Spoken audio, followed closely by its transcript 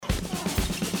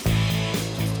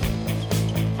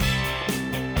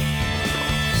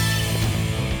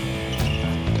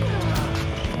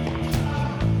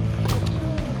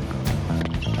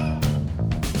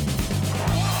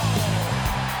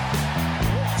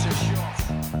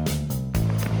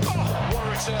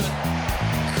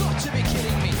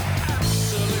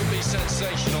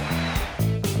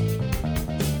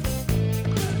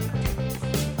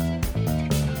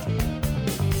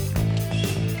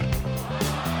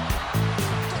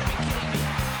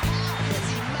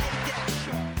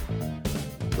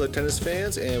Hello, tennis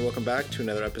fans, and welcome back to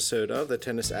another episode of the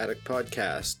Tennis Addict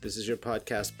Podcast. This is your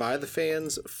podcast by the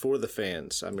fans, for the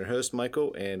fans. I'm your host,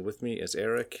 Michael, and with me is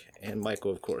Eric and Michael,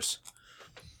 of course.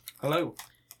 Hello.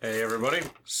 Hey, everybody.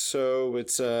 So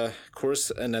it's, of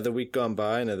course, another week gone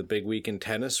by, another big week in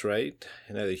tennis, right?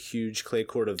 Another huge clay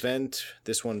court event,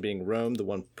 this one being Rome, the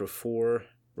one before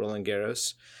Roland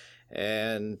Garros.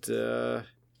 And,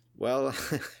 well,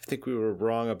 I think we were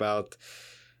wrong about...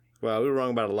 Well, we were wrong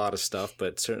about a lot of stuff,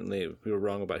 but certainly we were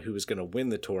wrong about who was going to win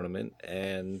the tournament,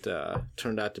 and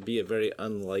turned out to be a very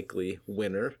unlikely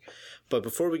winner. But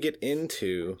before we get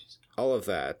into all of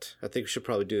that, I think we should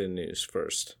probably do the news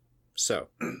first. So,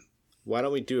 why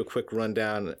don't we do a quick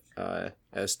rundown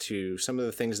as to some of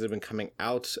the things that have been coming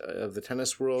out of the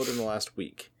tennis world in the last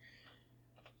week.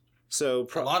 So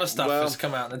a lot of stuff has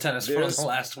come out in the tennis world in the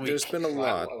last week. There's been a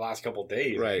lot. The last couple of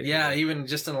days. Right. Yeah, even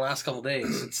just in the last couple of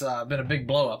days. It's been a big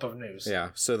blow-up of news. Yeah.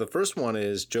 So the first one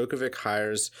is Djokovic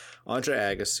hires Andre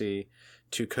Agassi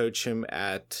to coach him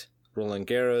at Roland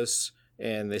Garros,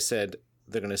 and they said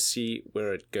they're going to see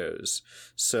where it goes.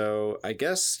 So I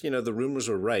guess, the rumors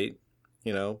were right.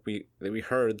 We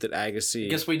heard that Agassi... I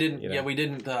guess we didn't, we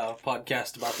didn't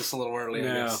podcast about this a little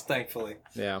earlier, I guess, thankfully.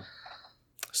 Yeah.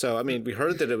 So, we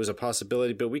heard that it was a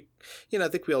possibility, but I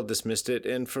think we all dismissed it,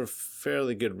 and for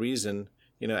fairly good reason.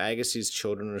 Agassi's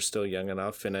children are still young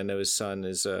enough, and I know his son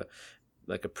is a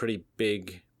pretty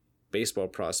big baseball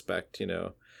prospect,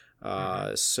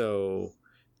 So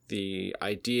the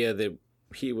idea that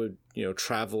he would,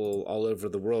 travel all over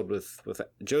the world with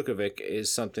Djokovic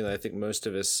is something that I think most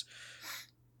of us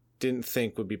didn't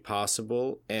think would be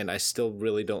possible, and I still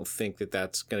really don't think that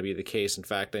that's going to be the case. In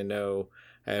fact, I know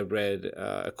I read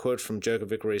a quote from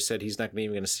Djokovic where he said he's not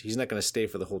going to stay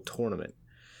for the whole tournament.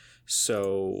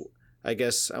 So I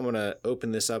guess I'm going to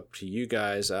open this up to you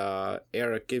guys.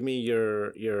 Eric, give me your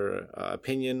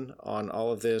opinion on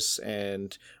all of this,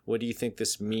 and what do you think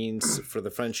this means for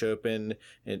the French Open?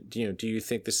 And do you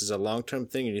think this is a long-term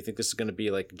thing, or do you think this is going to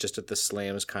be like just at the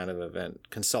Slams kind of event,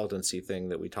 consultancy thing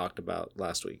that we talked about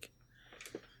last week?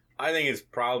 I think it's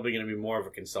probably going to be more of a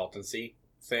consultancy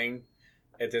thing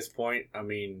at this point.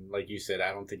 Like you said,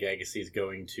 I don't think Agassi is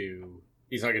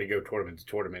he's not going to go tournament to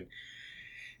tournament.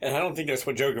 And I don't think that's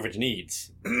what Djokovic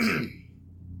needs.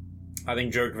 I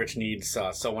think Djokovic needs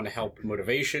someone to help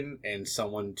motivation and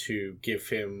someone to give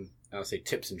him, I don't say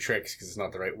tips and tricks because it's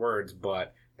not the right words,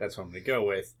 but that's what I'm going to go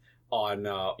with, on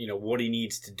what he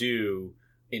needs to do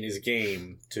in his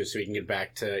game so he can get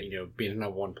back to being the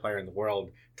number one player in the world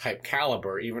type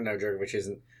caliber, even though Djokovic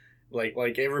isn't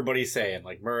like everybody's saying,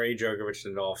 like Murray, Djokovic,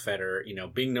 Nadal,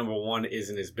 Federer, being number one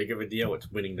isn't as big of a deal. It's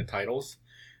winning the titles.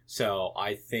 So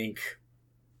I think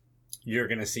you're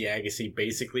going to see Agassi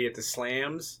basically at the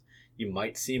Slams. You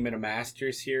might see him in a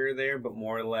Masters here or there, but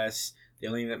more or less the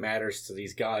only thing that matters to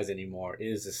these guys anymore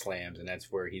is the Slams, and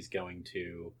that's where he's going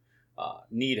to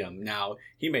need him. Now,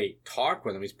 he may talk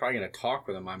with him. He's probably going to talk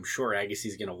with him. I'm sure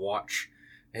Agassi's going to watch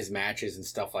his matches and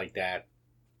stuff like that,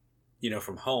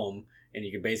 from home, and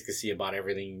you can basically see about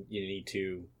everything you need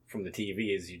to from the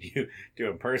TV as you do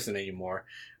in person anymore.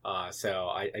 So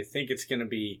I think it's going to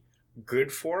be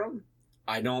good for him.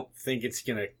 I don't think it's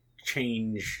going to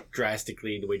change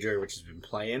drastically the way Djokovic has been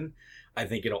playing. I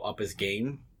think it'll up his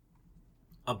game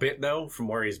a bit, though, from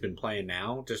where he's been playing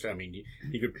now.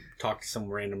 You could talk to some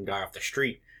random guy off the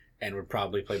street and would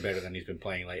probably play better than he's been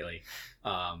playing lately.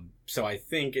 So I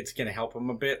think it's going to help him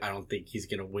a bit. I don't think he's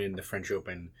going to win the French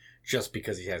Open just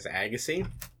because he has Agassi.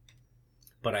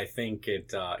 But I think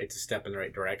it's a step in the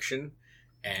right direction.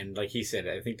 And like he said,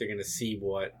 I think they're going to see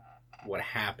what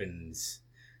happens,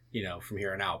 from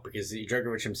here on out. Because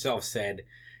Djokovic himself said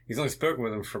he's only spoken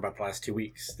with him for about the last 2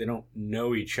 weeks. They don't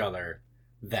know each other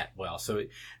that well. So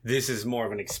this is more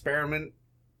of an experiment.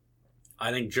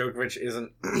 I think Djokovic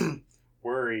isn't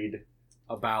worried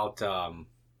about...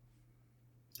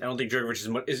 I don't think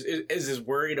Djokovic is as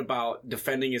worried about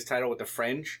defending his title with the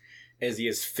French as he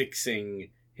is fixing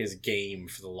his game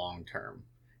for the long term.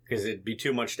 Because it'd be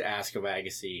too much to ask of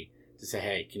Agassi to say,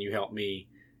 hey, can you help me,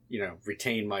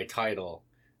 retain my title?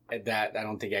 That I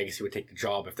don't think Agassi would take the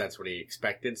job if that's what he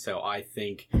expected. So I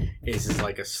think this is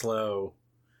like a slow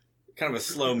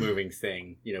moving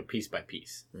thing, piece by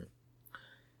piece.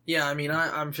 Yeah,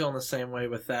 I'm feeling the same way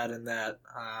with that, in that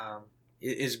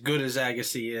as good as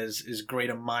Agassi is, as great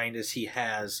a mind as he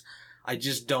has, I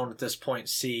just don't at this point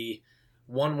see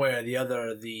one way or the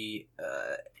other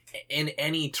in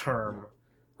any term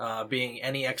being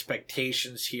any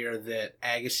expectations here that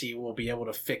Agassi will be able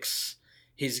to fix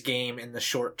his game in the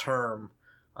short term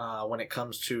when it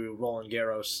comes to Roland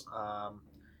Garros.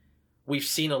 we've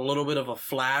seen a little bit of a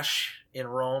flash in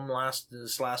Rome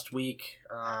this last week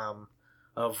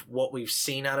of what we've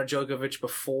seen out of Djokovic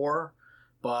before,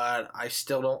 but I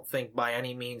still don't think by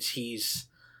any means he's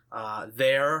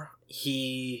there.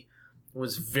 He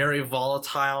was very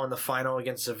volatile in the final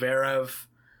against Zverev.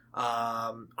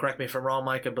 Correct me if I'm wrong,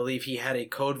 Mike. I believe he had a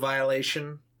code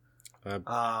violation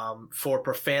for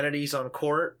profanities on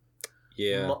court.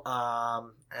 Yeah.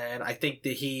 And I think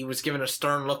that he was given a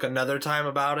stern look another time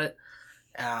about it.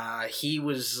 He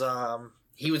was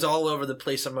all over the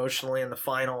place emotionally in the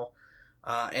final.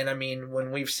 And I mean,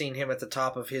 when we've seen him at the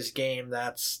top of his game,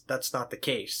 that's not the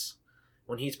case.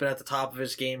 When he's been at the top of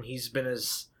his game, he's been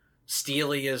as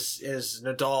steely as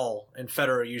Nadal and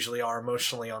Federer usually are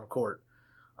emotionally on court.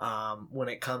 When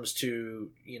it comes to,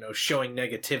 showing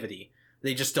negativity,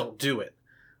 they just don't do it.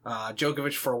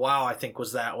 Djokovic for a while, I think,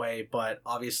 was that way, but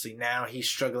obviously now he's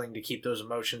struggling to keep those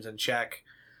emotions in check.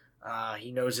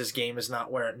 He knows his game is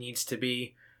not where it needs to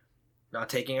be. Not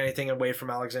taking anything away from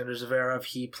Alexander Zverev,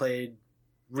 he played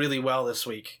really well this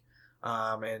week,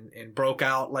 and broke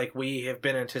out like we have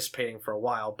been anticipating for a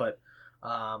while. But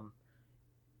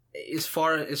as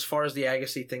far as the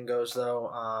Agassi thing goes,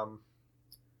 though,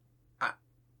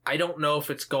 I don't know if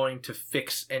it's going to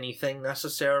fix anything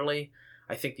necessarily.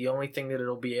 I think the only thing that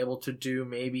it'll be able to do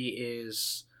maybe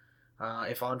is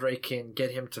if Andre can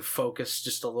get him to focus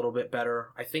just a little bit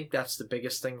better. I think that's the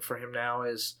biggest thing for him now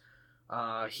is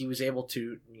he was able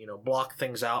to, block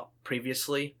things out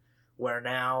previously, where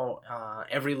now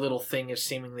every little thing is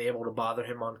seemingly able to bother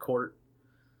him on court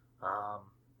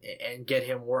and get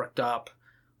him worked up.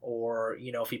 Or,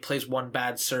 if he plays one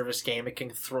bad service game, it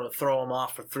can throw him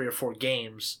off for 3 or 4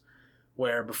 games,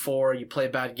 where before you play a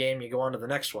bad game, you go on to the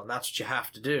next one. That's what you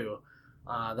have to do.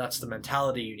 That's the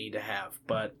mentality you need to have.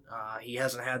 But he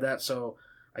hasn't had that, so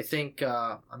I think,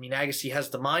 Agassi has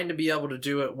the mind to be able to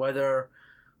do it. Whether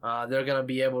they're going to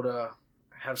be able to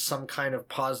have some kind of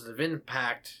positive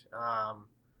impact,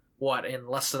 in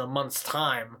less than a month's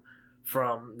time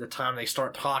from the time they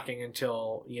start talking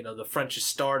until, the French has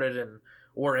started and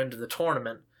or into the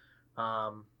tournament,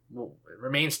 it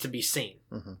remains to be seen.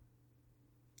 Mm-hmm.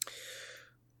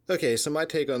 Okay, so my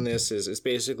take on this is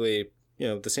basically,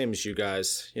 the same as you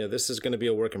guys. This is going to be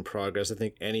a work in progress. I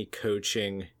think any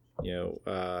coaching,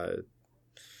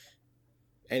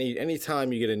 any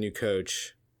time you get a new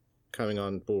coach coming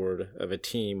on board of a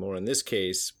team, or in this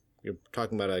case, you're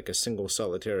talking about like a single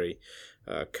solitary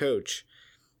coach,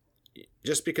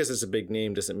 just because it's a big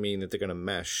name doesn't mean that they're going to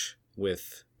mesh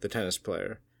with the tennis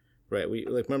player, right? We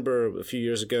remember a few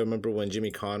years ago, when Jimmy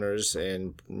Connors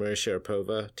and Maria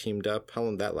Sharapova teamed up? How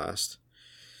long did that last?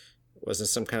 Wasn't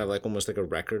some kind of almost like a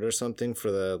record or something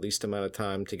for the least amount of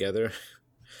time together?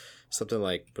 Something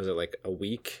like, was it like a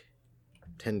week?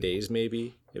 10 days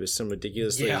maybe? It was some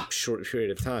ridiculously short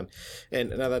period of time. And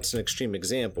now that's an extreme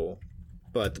example,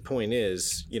 but the point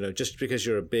is, just because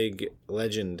you're a big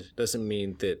legend doesn't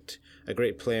mean that a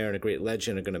great player and a great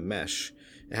legend are going to mesh.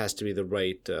 It has to be the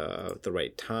right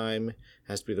time. It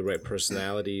has to be the right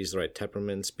personalities, the right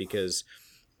temperaments. Because,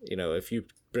 if you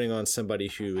bring on somebody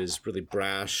who is really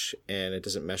brash and it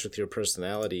doesn't mesh with your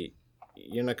personality,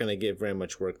 you're not going to get very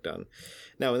much work done.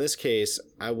 Now, in this case,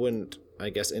 I wouldn't,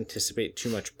 anticipate too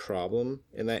much problem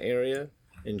in that area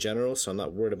in general. So I'm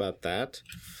not worried about that.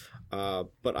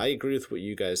 But I agree with what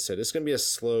you guys said. It's going to be a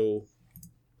slow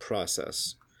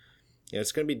process.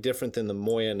 It's going to be different than the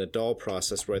Moya and Nadal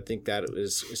process, where I think that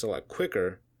is a lot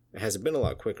quicker. It has been a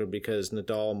lot quicker because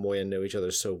Nadal and Moya know each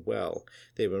other so well.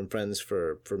 They've been friends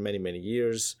for many, many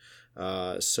years.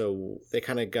 So they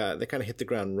kind of hit the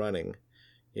ground running,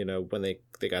 when they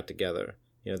got together.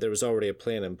 There was already a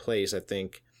plan in place, I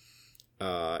think,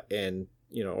 and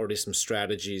already some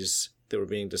strategies that were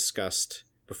being discussed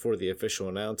before the official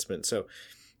announcement. So,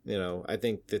 I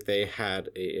think that they had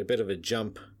a bit of a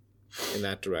jump in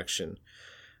that direction.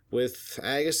 With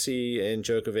Agassi and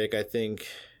Djokovic, I think,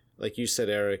 like you said,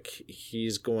 Eric,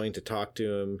 he's going to talk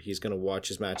to him. He's going to watch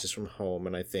his matches from home.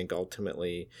 And I think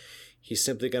ultimately he's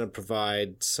simply going to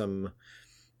provide some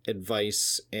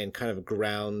advice and kind of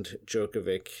ground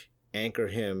Djokovic, anchor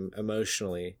him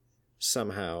emotionally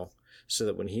somehow, so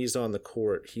that when he's on the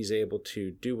court, he's able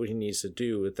to do what he needs to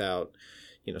do without,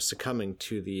 succumbing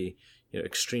to the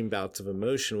extreme bouts of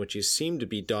emotion, which seem to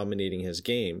be dominating his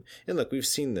game. And look, we've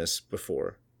seen this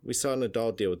before. We saw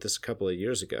Nadal deal with this a couple of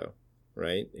years ago,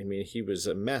 right? I mean, he was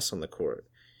a mess on the court.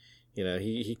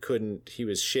 He couldn't, he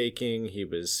was shaking, he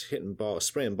was hitting balls,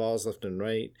 spraying balls left and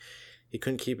right. He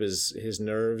couldn't keep his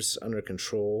nerves under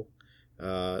control.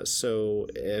 So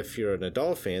if you're a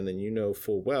Nadal fan, then you know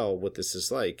full well what this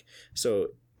is like.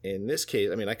 So in this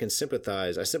case, I mean, I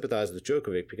sympathize with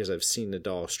Djokovic because I've seen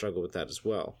Nadal struggle with that as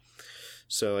well.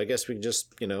 So I guess we can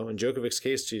just, in Djokovic's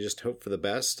case, you just hope for the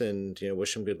best and,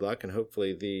 wish him good luck, and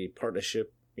hopefully the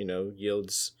partnership,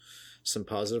 yields some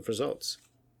positive results.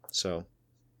 So,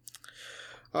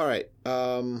 all right.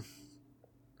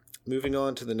 Moving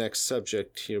on to the next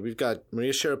subject here, we've got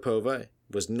Maria Sharapova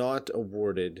was not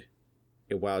awarded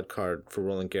a wild card for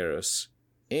Roland Garros,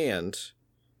 and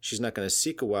she's not going to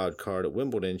seek a wild card at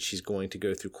Wimbledon. She's going to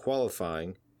go through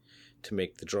qualifying to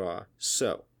make the draw.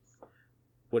 So,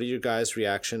 what are your guys'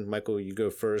 reaction? Michael, you go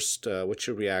first. What's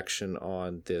your reaction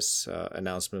on this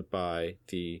announcement by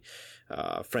the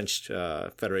French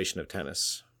Federation of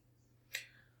Tennis?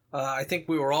 I think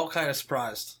we were all kind of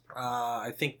surprised.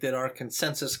 I think that our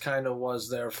consensus kind of was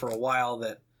there for a while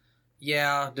that,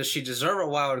 yeah, does she deserve a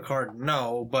wild card?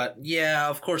 No, but yeah,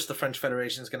 of course the French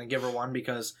Federation is going to give her one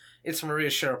because it's Maria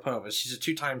Sharapova. She's a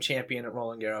 2-time champion at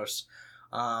Roland Garros.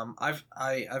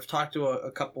 I've talked to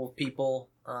a couple of people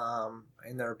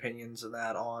in their opinions of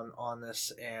that on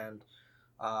this, and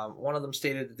one of them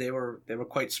stated that they were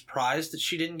quite surprised that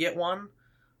she didn't get one.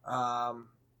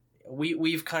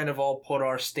 We've kind of all put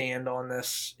our stand on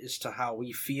this as to how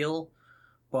we feel,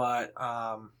 but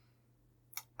I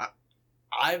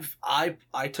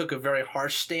took a very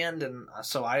harsh stand, and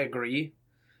so I agree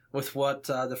with what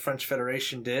the French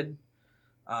Federation did,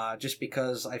 just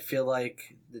because I feel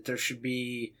like that there should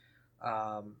be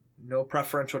no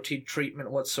preferential treatment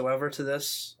whatsoever to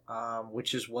this,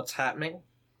 which is what's happening.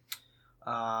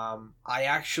 I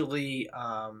actually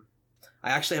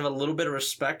have a little bit of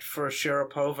respect for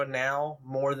Sharapova now,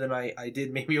 more than I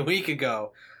did maybe a week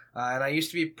ago. And I used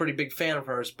to be a pretty big fan of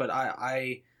hers, but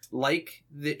I like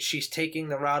that she's taking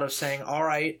the route of saying, all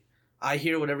right, I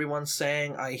hear what everyone's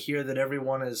saying. I hear that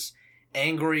everyone is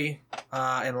angry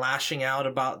and lashing out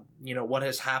about, what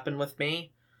has happened with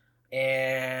me.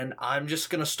 And I'm just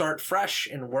going to start fresh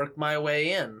and work my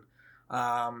way in.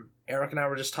 Eric and I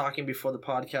were just talking before the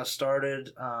podcast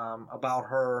started about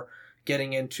her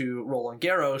getting into Roland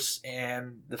Garros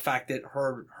and the fact that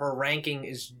her ranking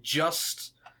is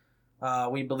just,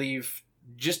 we believe,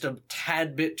 just a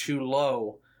tad bit too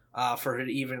low for her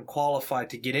to even qualify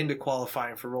to get into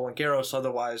qualifying for Roland Garros.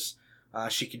 Otherwise,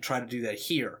 she could try to do that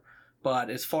here.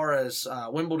 But as far as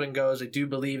Wimbledon goes, I do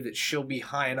believe that she'll be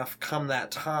high enough come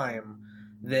that time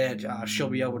that she'll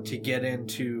be able to get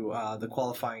into the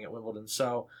qualifying at Wimbledon.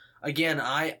 So, again,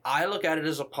 I look at it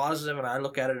as a positive, and I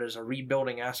look at it as a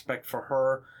rebuilding aspect for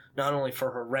her, not only for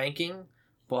her ranking,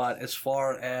 but as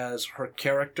far as her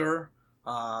character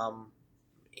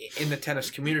in the tennis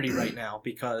community right now,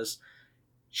 because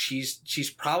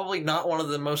she's probably not one of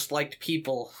the most liked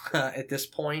people at this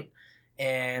point,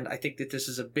 and I think that this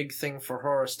is a big thing for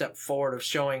her, a step forward of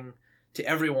showing to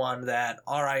everyone that,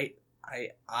 all right,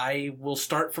 I will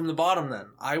start from the bottom then.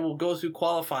 I will go through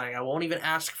qualifying. I won't even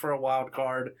ask for a wild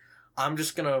card. I'm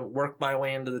just going to work my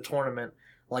way into the tournament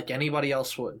like anybody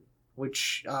else would,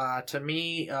 which to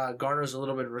me garners a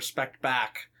little bit of respect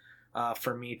back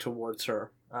for me towards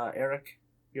her. Eric,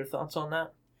 your thoughts on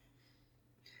that?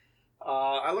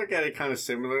 I look at it kind of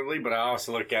similarly, but I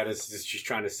also look at it as just she's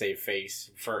trying to save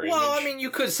face for image. Well, I mean, you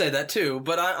could say that too,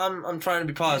 but I'm trying to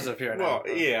be positive here now.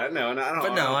 Well, yeah, no, and I don't.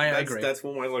 But no, I agree. That's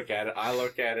one way I look at it. I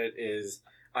look at it as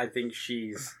I think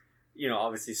she's,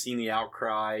 obviously seen the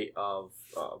outcry of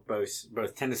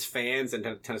both tennis fans and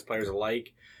tennis players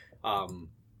alike.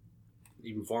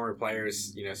 Even former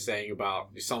players, saying about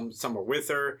some are with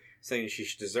her, saying she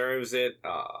deserves it.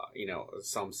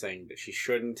 Some saying that she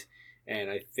shouldn't.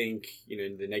 And I think,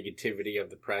 the negativity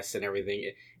of the press and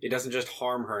everything, it doesn't just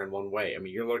harm her in one way. I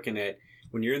mean, you're looking at,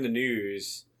 when you're in the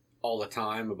news all the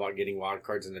time about getting wild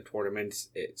cards in the tournaments,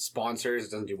 sponsors,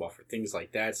 it doesn't do well for things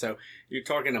like that. So you're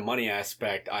talking a money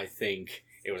aspect. I think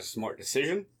it was a smart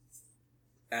decision.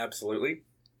 Absolutely.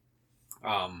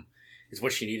 It's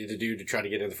what she needed to do to try to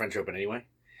get into the French Open anyway.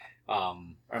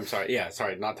 I'm sorry. Yeah,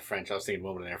 sorry, not the French. I was thinking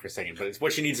Wimbledon there for a second. But it's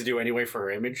what she needs to do anyway for her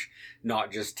image,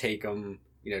 not just take them...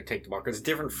 take the ball. Because it's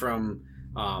different from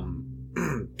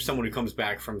someone who comes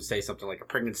back from, say, something like a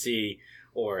pregnancy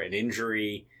or an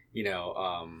injury,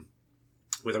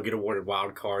 where they'll get awarded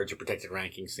wild cards or protected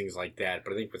rankings, things like that.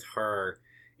 But I think with her,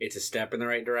 it's a step in the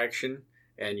right direction.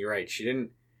 And you're right, she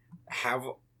didn't have...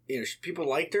 people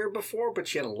liked her before, but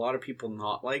she had a lot of people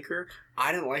not like her.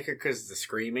 I didn't like her because the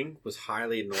screaming was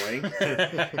highly annoying.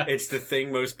 It's the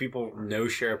thing most people know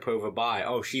Sharapova by.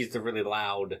 Oh, she's the really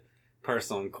loud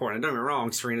person on court. And don't get me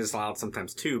wrong, Serena's loud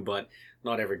sometimes too, but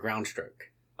not every ground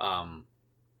stroke.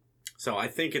 So I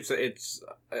think it's a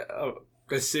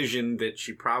decision that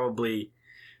she probably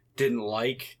didn't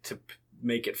like to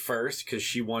make it first because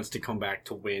she wants to come back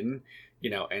to win.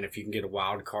 And if you can get a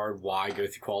wild card, why go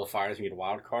through qualifiers and get a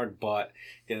wild card? But at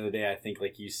the end of the day, I think,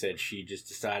 like you said, she just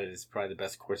decided it's probably the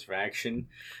best course of action.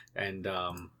 And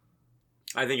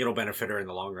I think it'll benefit her in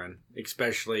the long run,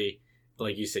 especially,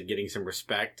 like you said, getting some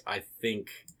respect. I think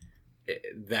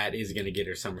that is going to get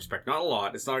her some respect. Not a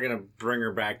lot. It's not going to bring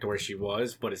her back to where she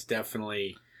was, but it's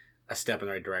definitely a step in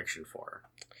the right direction for her.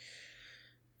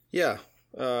 Yeah,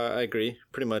 I agree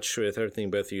pretty much with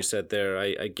everything both of you said there.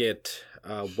 I get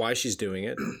why she's doing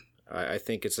it. I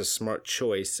think it's a smart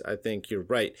choice. I think you're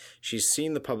right. She's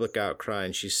seen the public outcry,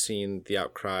 and she's seen the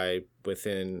outcry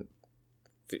within,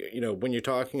 when you're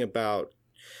talking about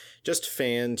just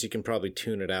fans, you can probably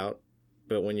tune it out.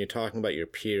 But when you're talking about your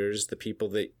peers, the people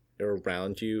that are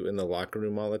around you in the locker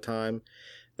room all the time,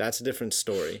 that's a different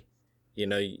story. You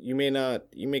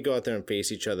may go out there and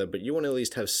face each other, but you want to at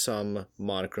least have some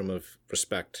modicum of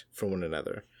respect for one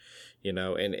another.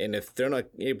 And if they're not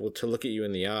able to look at you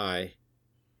in the eye,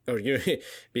 or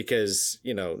because,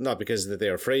 not because that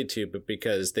they're afraid to, but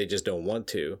because they just don't want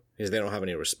to, because they don't have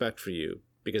any respect for you,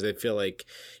 because they feel like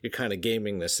you're kind of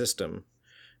gaming the system,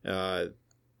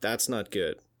 that's not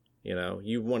good.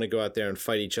 You want to go out there and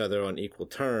fight each other on equal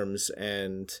terms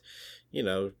and,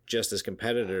 just as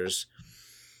competitors.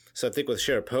 So I think with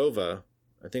Sharapova,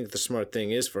 I think the smart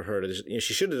thing is for her to,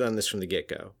 she should have done this from the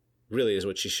get-go. Really is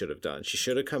what she should have done. She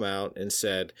should have come out and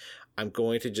said, I'm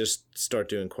going to just start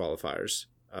doing qualifiers.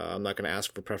 I'm not going to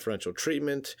ask for preferential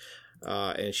treatment.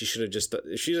 And she should have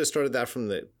if she just started that from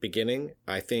the beginning,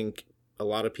 I think a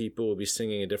lot of people will be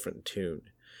singing a different tune.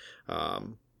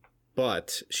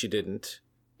 But she didn't.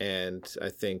 And I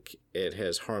think it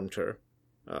has harmed her.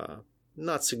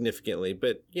 Not significantly,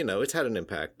 but, it's had an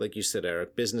impact. Like you said,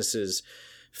 Eric, businesses,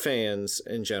 fans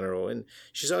in general. And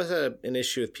she's always had an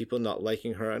issue with people not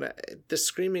liking her. And the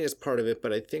screaming is part of it,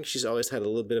 but I think she's always had a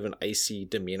little bit of an icy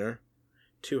demeanor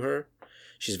to her.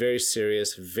 She's very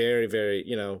serious, very, very,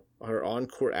 her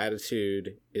on-court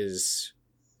attitude is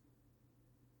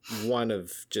one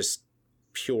of just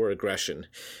pure aggression.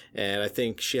 And I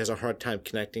think she has a hard time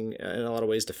connecting in a lot of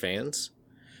ways to fans.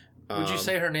 Would you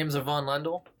say her name's Yvonne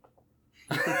Lendl?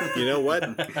 You know what?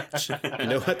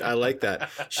 I like that.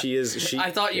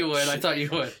 I thought you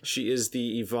would. She is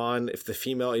the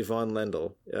female Yvonne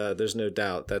Lendl. There's no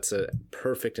doubt. That's a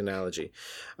perfect analogy.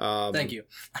 Thank you.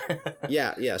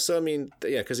 Yeah. So,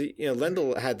 because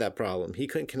Lendl had that problem. He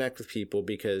couldn't connect with people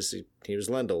because he was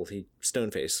Lendl. He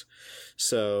stoneface.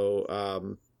 So,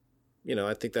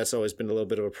 I think that's always been a little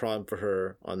bit of a problem for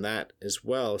her on that as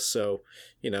well. So,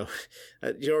 you're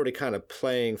already kind of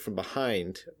playing from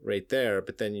behind right there,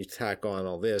 but then you tack on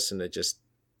all this and it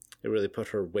really put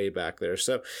her way back there.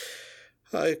 So,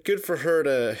 good for her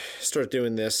to start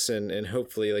doing this and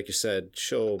hopefully, like you said,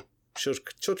 she'll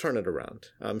turn it around.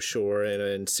 I'm sure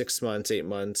in 6 months, 8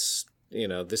 months,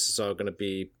 this is all going to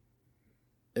be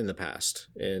in the past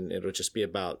and it'll just be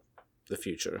about the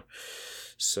future.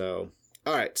 So,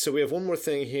 all right, so we have one more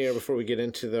thing here before we get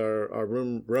into our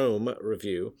Rome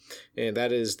review, and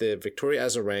that is that Victoria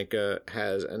Azarenka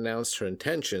has announced her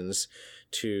intentions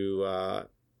to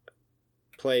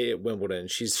play at Wimbledon.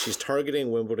 She's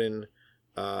targeting Wimbledon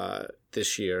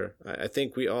this year. I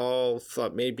think we all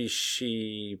thought maybe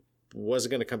she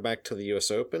wasn't going to come back to the U.S.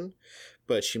 Open,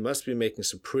 but she must be making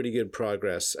some pretty good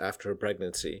progress after her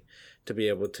pregnancy to be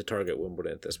able to target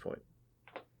Wimbledon at this point.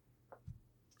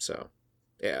 So...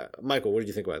 yeah, Michael, what did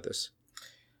you think about this?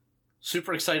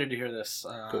 Super excited to hear this.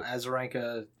 Cool.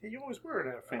 Azarenka. Yeah, you always were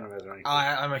a fan of Azarenka.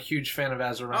 I'm a huge fan of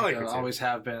Azarenka. Always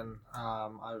have been.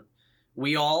 I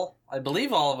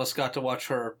believe all of us got to watch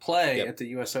her play at the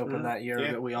U.S. Open that year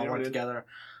that we all went together.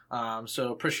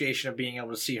 So appreciation of being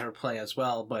able to see her play as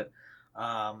well. But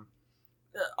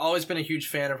always been a huge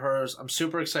fan of hers. I'm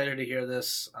super excited to hear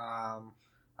this.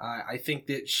 I think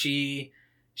that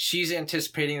she's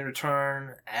anticipating the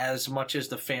return as much as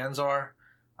the fans are.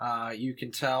 You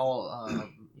can tell,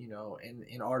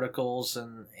 in articles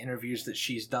and interviews that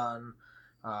she's done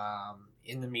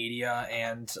in the media,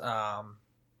 and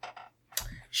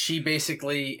she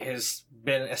basically has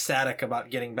been ecstatic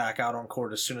about getting back out on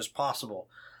court as soon as possible.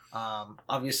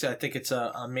 Obviously, I think it's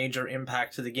a major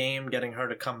impact to the game, getting her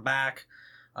to come back,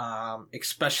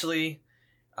 especially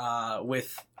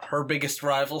with her biggest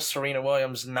rival, Serena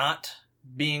Williams, not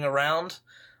being around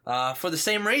for the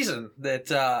same reason that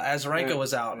Azarenka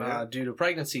was out due to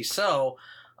pregnancy. So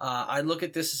I look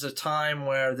at this as a time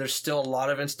where there's still a lot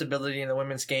of instability in the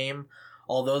women's game,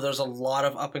 although there's a lot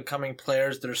of up-and-coming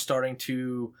players that are starting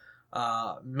to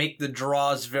make the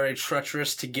draws very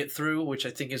treacherous to get through, which I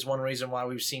think is one reason why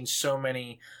we've seen so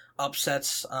many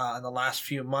upsets in the last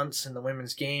few months in the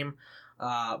women's game.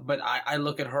 But I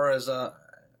look at her as a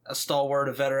stalwart,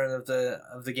 a veteran of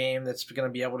the game that's going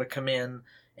to be able to come in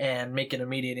and make an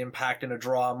immediate impact in a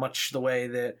draw, much the way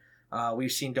that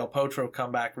we've seen Del Potro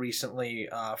come back recently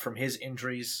from his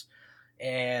injuries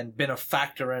and been a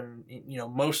factor in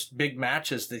most big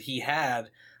matches that he had.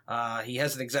 He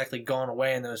hasn't exactly gone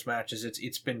away in those matches.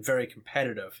 It's been very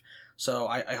competitive. So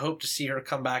I hope to see her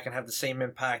come back and have the same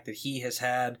impact that he has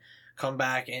had, come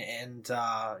back and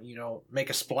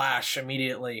make a splash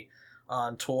immediately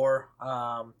on tour.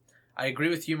 I agree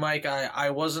with you, Mike. I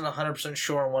wasn't 100%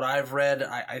 sure on what I've read.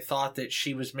 I thought that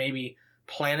she was maybe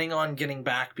planning on getting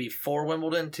back before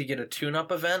Wimbledon to get a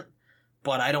tune-up event,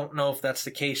 but I don't know if that's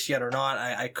the case yet or not.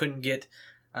 I couldn't get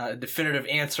a definitive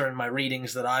answer in my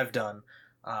readings that I've done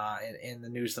in the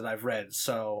news that I've read.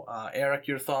 So, Eric,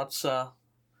 your thoughts on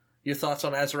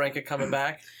Azarenka coming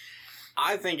back?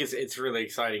 I think it's really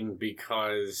exciting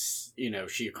because,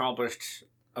 she accomplished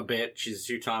a bit. She's a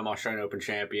two-time Australian Open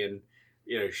champion.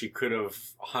 She could have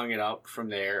hung it up from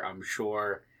there. I'm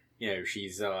sure,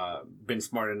 she's been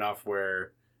smart enough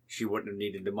where she wouldn't have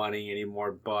needed the money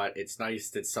anymore, but it's nice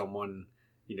that someone,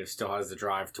 still has the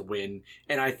drive to win.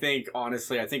 And I think,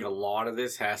 honestly, a lot of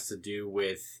this has to do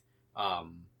with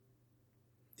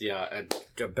the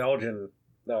Belgian...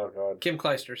 Oh, God. Kim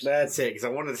Clijsters. That's it, because I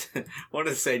wanted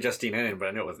to say Justine Henin, but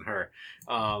I knew it wasn't her.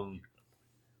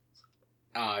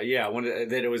 That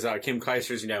it was Kim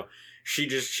Clijsters.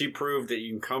 She proved that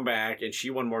you can come back, and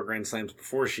she won more Grand Slams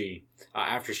before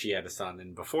after she had a son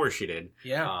than before she did.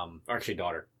 Yeah. Actually,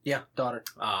 daughter. Yeah, daughter.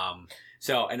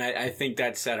 And I think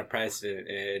that set a precedent,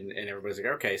 and everybody's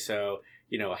like, okay, so,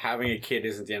 having a kid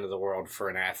isn't the end of the world for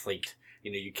an athlete.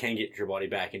 You can get your body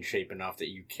back in shape enough that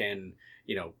you can,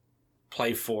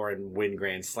 play for and win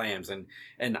Grand Slams. And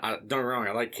don't get me wrong,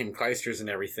 I like Kim Clijsters and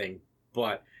everything,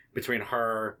 but between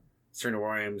her, Serena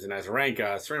Williams, and Azarenka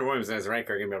are going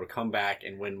to be able to come back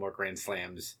and win more Grand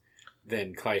Slams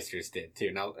than Clijsters did,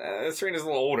 too. Now, Serena's a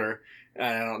little older, and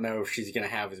I don't know if she's going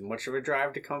to have as much of a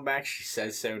drive to come back. She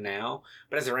says so now.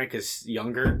 But Azarenka's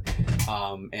younger,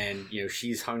 and,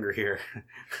 she's hungrier.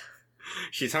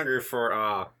 She's hungry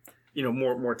for...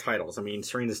 more titles. I mean,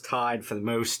 Serena's tied for the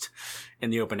most in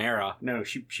the Open era. No,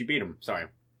 she beat him. Sorry.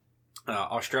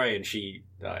 Australian, she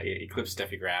eclipsed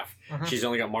Steffi Graf. Mm-hmm. She's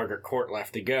only got Margaret Court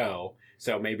left to go,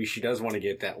 so maybe she does want to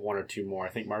get that one or two more. I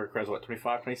think Margaret Court's,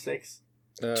 25, 26?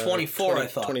 24, I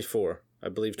thought. 24. I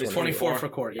believe 24. 24 for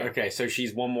Court, yeah. Okay, so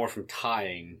she's one more from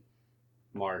tying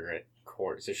Margaret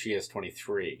Court, so she has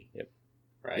 23. Yep.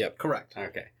 Right? Yep, correct.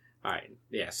 Okay. All right.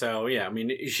 Yeah. So I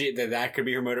mean, that could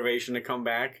be her motivation to come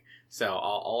back. So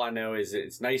all I know is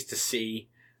it's nice to see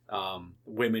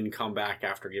women come back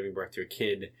after giving birth to a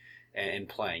kid and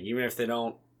playing, even if they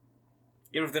don't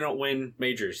win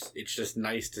majors. It's just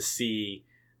nice to see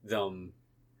them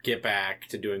get back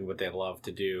to doing what they love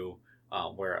to do.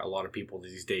 Where a lot of people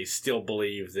these days still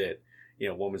believe that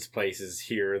women's place is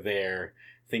here or there.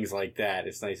 Things like that.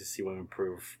 It's nice to see women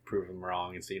prove them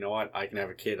wrong and say, you know what, I can have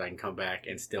a kid, I can come back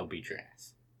and still beat your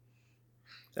ass.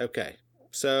 Okay.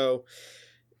 So,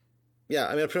 yeah,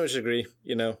 I mean, I pretty much agree.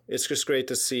 It's just great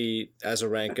to see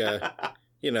Azarenka,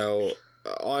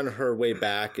 on her way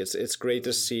back. It's great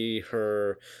to see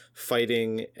her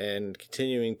fighting and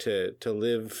continuing to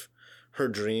live her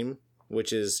dream,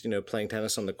 which is, playing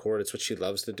tennis on the court. It's what she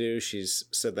loves to do. She's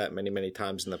said that many, many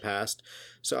times in the past.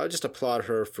 So I just applaud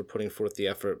her for putting forth the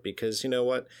effort because, you know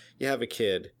what? You have a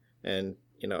kid and,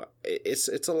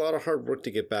 it's a lot of hard work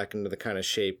to get back into the kind of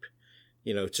shape,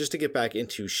 just to get back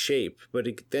into shape, but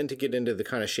then to get into the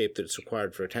kind of shape that's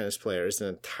required for a tennis player is an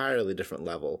entirely different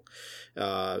level.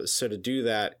 So to do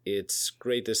that, it's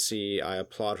great to see. I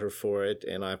applaud her for it.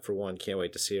 And I, for one, can't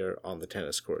wait to see her on the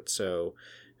tennis court. So,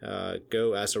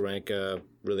 go Azarenka,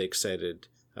 really excited.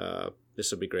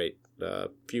 This will be great. A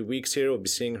few weeks here, we'll be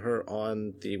seeing her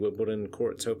on the Wimbledon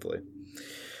courts, hopefully.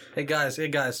 Hey guys,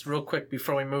 real quick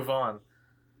before we move on.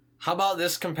 How about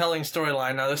this compelling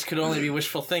storyline? Now, this could only be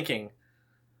wishful thinking.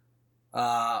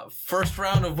 First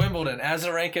round of Wimbledon,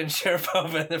 Azarenka and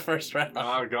Sharapova in the first round.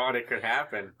 Oh, God, it could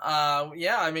happen.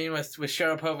 Yeah, I mean, with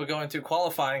Sharapova going through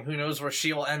qualifying, who knows where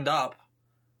she will end up.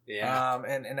 Yeah.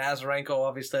 And Azarenka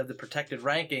obviously have the protected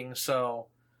ranking, so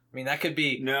I mean that could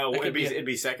be it'd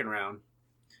be second round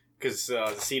because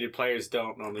the seeded players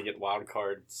don't normally get wild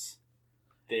cards.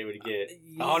 They would get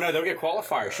they'll get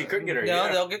qualifiers. She couldn't get her.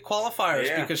 No, they'll get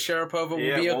qualifiers because Sharapova will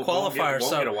be a qualifier.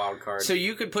 Won't get a wild card. So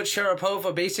you could put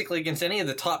Sharapova basically against any of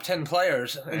the top 10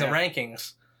 players in the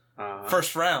rankings.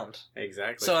 First round.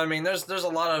 Exactly. So I mean, there's a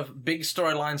lot of big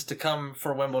storylines to come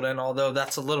for Wimbledon, although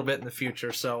that's a little bit in the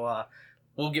future. So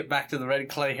we'll get back to the red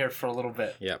clay here for a little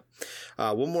bit. Yep.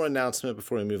 One more announcement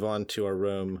before we move on to our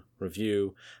Rome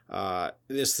review.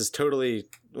 This is totally,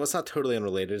 well, it's not totally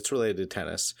unrelated. It's related to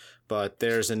tennis, but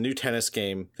there's a new tennis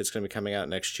game that's going to be coming out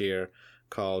next year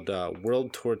called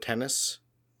World Tour Tennis.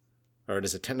 Or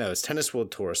is it no? It's Tennis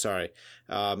World Tour. Sorry.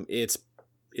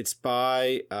 It's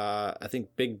by I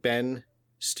think Big Ben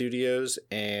Studios,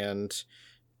 and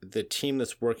the team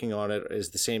that's working on it is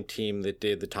the same team that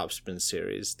did the Top Spin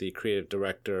series. The creative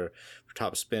director for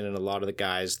Top Spin and a lot of the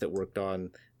guys that worked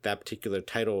on that particular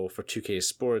title for 2K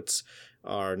Sports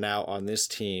are now on this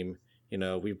team. You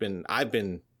know, I've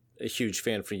been a huge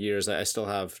fan for years. I still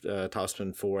have Top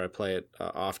Spin 4. I play it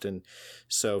often.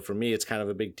 So for me, it's kind of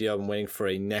a big deal. I've been waiting for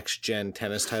a next-gen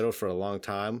tennis title for a long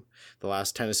time. The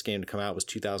last tennis game to come out was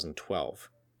 2012,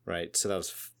 right? So that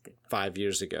was 5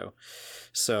 years ago.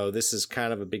 So this is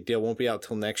kind of a big deal. Won't be out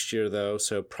till next year, though.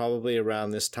 So probably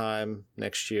around this time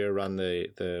next year, around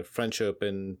the French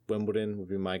Open, Wimbledon would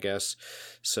be my guess.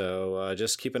 So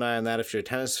just keep an eye on that if you're a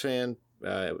tennis fan.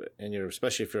 And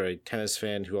especially if you're a tennis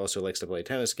fan who also likes to play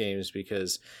tennis games,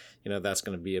 because that's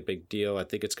going to be a big deal. I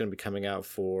think it's going to be coming out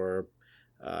for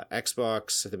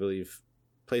Xbox, I believe,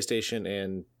 PlayStation,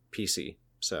 and PC.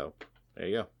 So there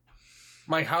you go.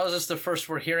 Mike, how is this the first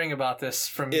we're hearing about this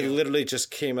from you? It literally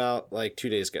just came out like 2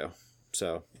 days ago.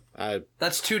 So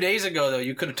that's 2 days ago, though.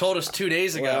 You could have told us 2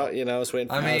 days ago. Well, I was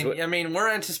waiting. I mean, we're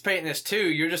anticipating this too.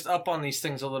 You're just up on these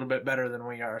things a little bit better than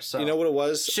we are. So you know what it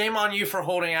was? Shame on you for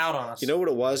holding out on us. You know what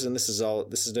it was, and this is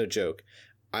no joke.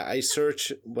 I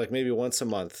search like maybe once a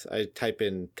month. I type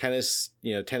in tennis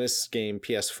game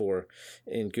PS4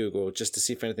 in Google just to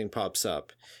see if anything pops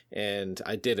up, and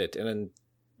I did it. And then,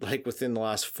 like within the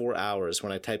last 4 hours,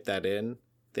 when I typed that in,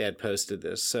 they had posted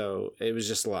this. So it was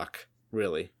just luck,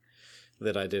 really,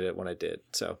 that I did it when I did.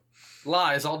 So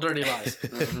lies, all dirty lies.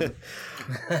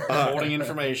 Holding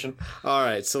information. All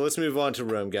right, so let's move on to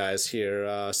Rome, guys.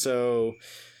 Here, so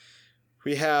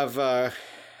we have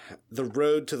the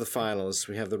road to the finals.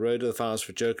 We have the road to the finals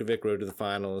for Djokovic, road to the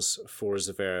finals for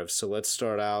Zverev. So let's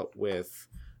start out with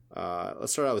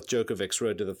Djokovic's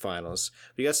road to the finals.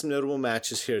 We got some notable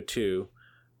matches here too,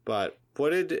 but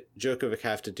what did Djokovic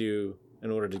have to do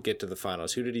in order to get to the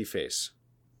finals? Who did he face?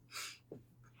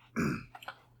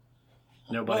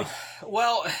 Nobody.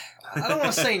 Well, I don't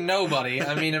want to say nobody.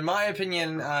 I mean, in my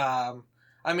opinion,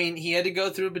 he had to go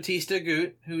through Bautista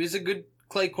Agut, who is a good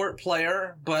clay court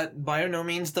player, but by no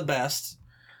means the best.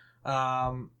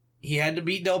 He had to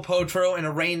beat Del Potro in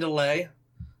a rain delay,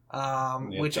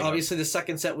 which obviously the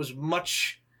second set was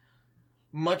much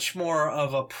more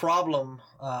of a problem,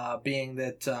 being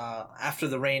that after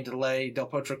the rain delay, Del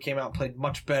Potro came out and played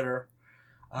much better.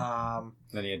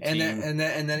 Then he had team.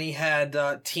 And then he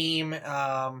had team.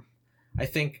 I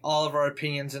think all of our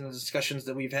opinions and the discussions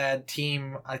that we've had,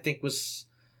 team, I think, was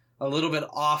a little bit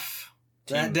off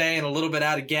that day and a little bit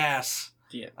out of gas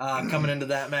coming into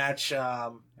that match.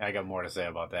 I got more to say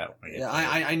about that.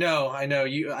 I know.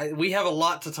 We have a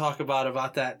lot to talk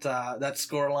about that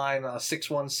scoreline,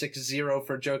 6-1, 6-0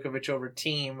 for Djokovic over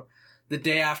team, the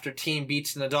day after team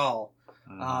beats Nadal.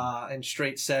 In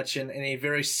straight sets in a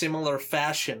very similar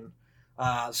fashion.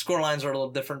 Scorelines are a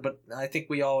little different, but I think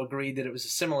we all agreed that it was a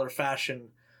similar fashion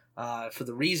for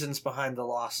the reasons behind the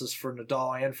losses for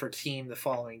Nadal and for team the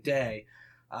following day.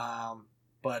 And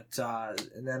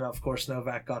then, of course,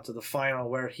 Novak got to the final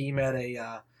where he met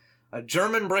a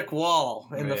German brick wall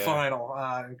in the final.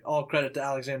 All credit to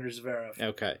Alexander Zverev.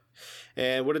 Okay.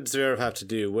 And what did Zverev have to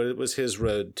do? What was his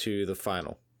road to the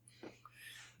final?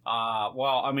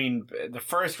 The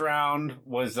first round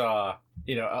was, a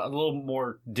little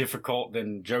more difficult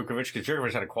than Djokovic, because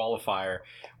Djokovic had a qualifier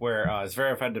where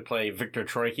Zverev had to play Viktor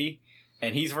Troicki,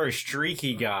 and he's a very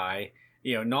streaky guy,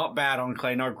 not bad on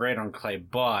clay, not great on clay,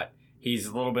 but he's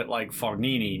a little bit like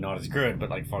Fognini, not as good, but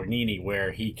like Fognini,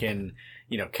 where he can,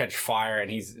 catch fire,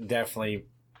 and he's definitely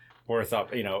worth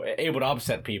up, able to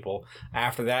upset people.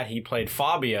 After that, he played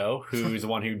Fabio, who's the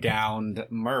one who downed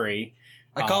Murray.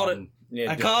 I called it. Yeah,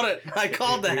 I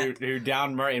called that. Who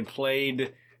downed Murray and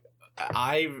played.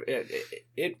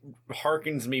 It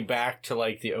harkens me back to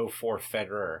like the 2004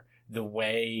 Federer, the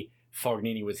way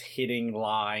Fognini was hitting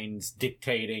lines,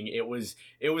 dictating. It was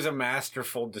a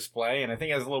masterful display, and I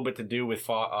think it has a little bit to do with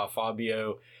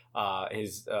Fabio.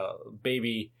 His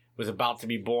baby was about to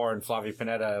be born. Flavia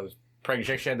Pennetta was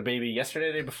pregnant. She had the baby yesterday,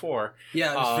 the day before.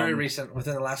 Yeah, it was very recent,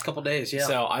 within the last couple of days, yeah.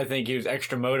 So I think he was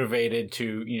extra motivated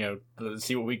to,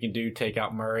 see what we can do, take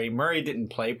out Murray. Murray didn't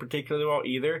play particularly well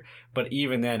either, but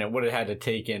even then it would have had to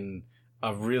taken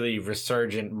a really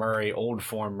resurgent Murray, old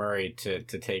form Murray to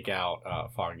take out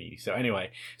Fognini. So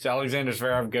anyway, Alexander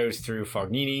Zverev goes through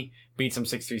Fognini, beats him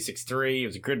 6-3, 6-3. It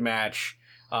was a good match.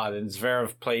 Then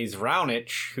Zverev plays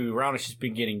Raonic, who Raonic has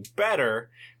been getting better,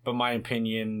 but in my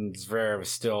opinion, Zverev is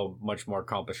still a much more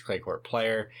accomplished clay court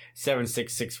player.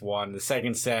 7-6, 6-1. The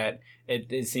second set,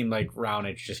 it seemed like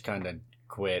Raonic just kind of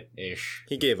quit-ish.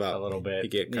 He gave up a little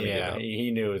bit. Gave up.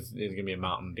 He knew it was going to be a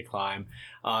mountain to climb.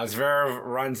 Zverev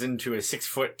runs into a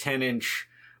 6-foot, 10-inch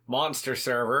monster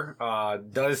server.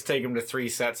 Does take him to 3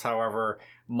 sets, however,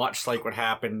 much like what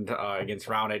happened against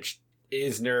Raonic,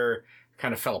 Isner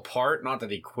kind of fell apart. Not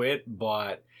that he quit,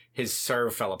 but his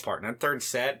serve fell apart. In that third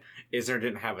set, Isner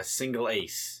didn't have a single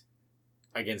ace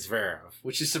against Zverev.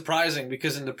 Which is surprising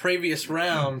because in the previous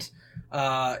round,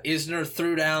 Isner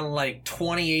threw down like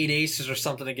 28 aces or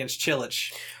something against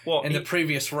Cilic in the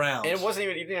previous round. It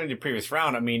wasn't even the previous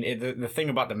round. I mean, the thing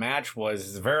about the match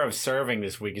was Zverev's serving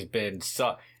this week has been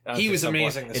he was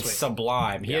amazing this week. It's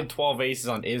sublime. He had 12 aces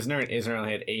on Isner, and Isner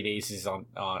only had 8 aces on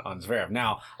Zverev.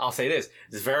 Now, I'll say this.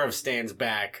 Zverev stands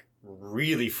back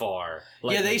really far.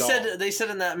 Like they said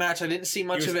in that match, I didn't see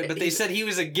much of it, but they said he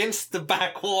was against the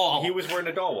back wall. He was where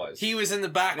Nadal was. He was in the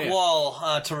back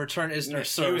wall to return Isner's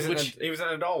serve. He was in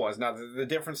Nadal was. Now, the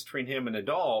difference between him and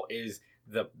Nadal is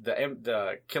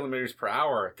the kilometers per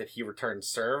hour that he returns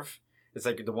serve. It's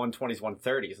like the 120s,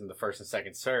 130s in the first and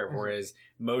second serve, whereas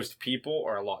most people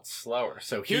are a lot slower.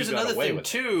 So here's another thing,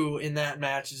 too, in that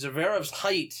match. Zverev's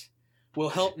height will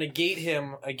help negate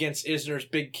him against Isner's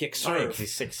big kick serve.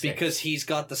 He's 6'6". Because he's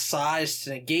got the size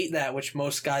to negate that, which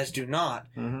most guys do not.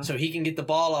 Mm-hmm. So he can get the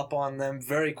ball up on them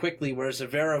very quickly, whereas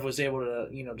Zverev was able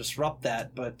to, disrupt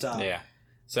that. But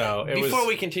So before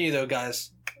we continue, though,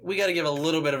 guys, we got to give a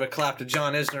little bit of a clap to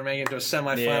John Isner making it to a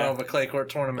semifinal of a clay court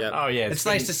tournament. Yep. Oh yeah, it's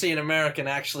nice to see an American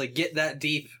actually get that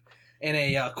deep in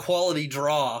a quality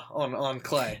draw on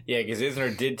clay. Yeah, because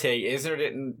Isner didn't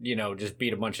just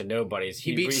beat a bunch of nobodies.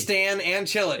 He beat Stan and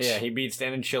Cilic. Yeah, he beat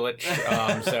Stan and Cilic.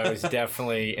 So it's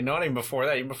definitely, and not even before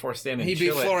that, even before Stan and Cilic. He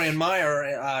beat Florian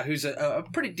Mayer, who's a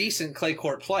pretty decent clay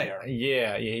court player.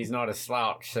 Yeah, he's not a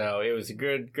slouch. So it was a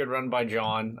good run by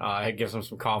John. It gives him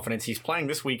some confidence. He's playing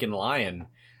this week in Lyon.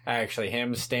 Actually,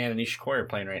 him, Stan, and Nishikori are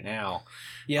playing right now.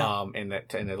 Yeah. In the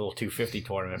little 250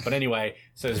 tournament. But anyway,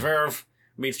 so Zverev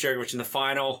meets Djokovic in the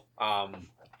final.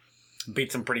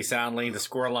 Beats him pretty soundly. The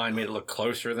scoreline made it look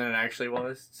closer than it actually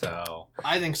was. So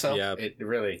I think so. Yeah, it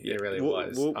really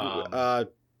was.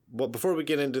 Well, before we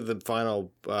get into the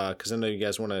final, because I know you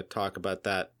guys want to talk about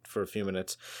that for a few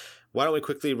minutes, why don't we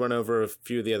quickly run over a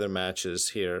few of the other matches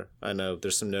here? I know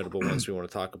there's some notable ones we want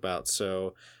to talk about.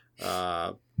 So,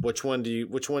 which one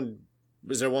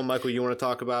is there one, Michael, you want to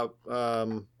talk about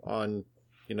on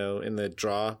in the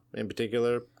draw in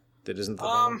particular that isn't the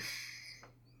one?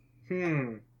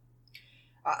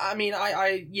 I mean,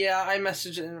 I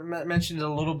mentioned it a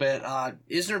little bit.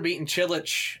 Isner beating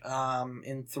Cilic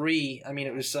in 3. I mean,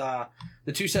 it was the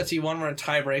 2 sets he won were in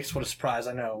tie breaks. What a surprise,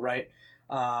 I know, right?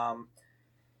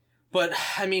 But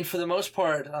I mean, for the most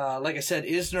part, like I said,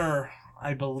 Isner,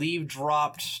 I believe,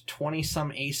 dropped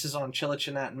 20-some aces on Cilic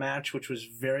in that match, which was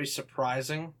very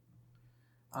surprising.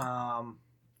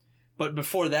 But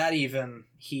before that, even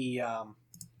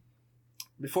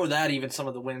some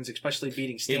of the wins, especially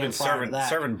beating Stan. He's been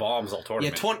serving bombs all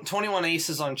tournament. Yeah, 21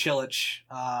 aces on Cilic,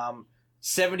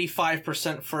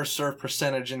 75% first serve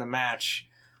percentage in the match.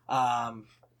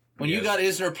 When you got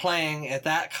Isner playing at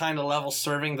that kind of level,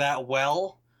 serving that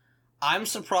well, I'm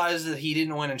surprised that he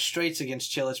didn't win in straights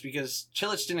against Cilic, because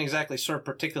Cilic didn't exactly serve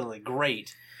particularly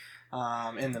great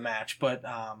in the match. But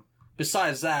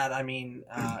besides that, I mean,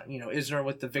 Isner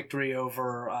with the victory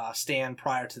over Stan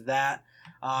prior to that.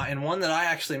 And one that I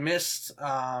actually missed,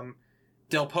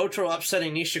 Del Potro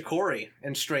upsetting Nishikori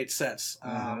in straight sets.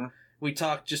 We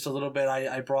talked just a little bit.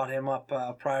 I brought him up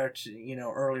prior to,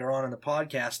 earlier on in the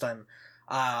podcast.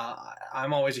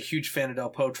 I'm always a huge fan of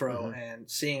Del Potro, and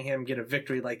seeing him get a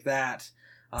victory like that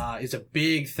is a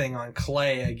big thing on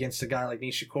clay against a guy like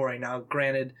Nishikori. Now,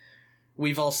 granted,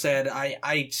 we've all said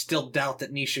I still doubt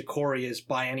that Nishikori is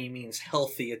by any means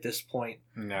healthy at this point.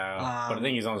 No, but I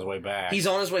think he's on his way back. He's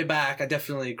on his way back. I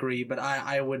definitely agree, but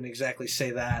I wouldn't exactly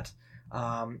say that.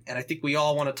 And I think we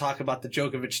all want to talk about the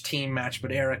Djokovic team match,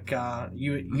 but Eric,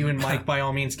 you and Mike, by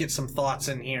all means, get some thoughts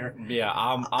in here. Yeah,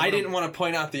 I didn't want to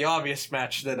point out the obvious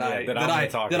match that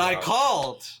I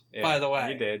called. Yeah, by the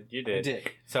way, you did.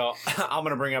 So I'm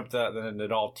going to bring up the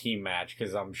Nadal team match,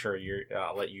 because I'm sure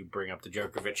I'll let you bring up the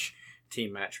Djokovic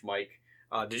team match, Mike.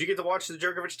 Did you get to watch the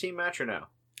Djokovic team match or no?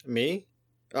 Me?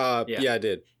 Yeah, I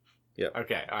did. Yeah.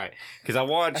 Okay. All right. Because I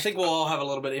watched. I think we'll all have a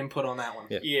little bit of input on that one.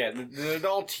 Yeah. The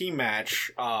Nadal team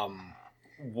match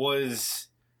was.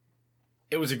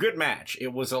 It was a good match.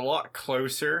 It was a lot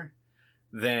closer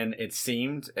than it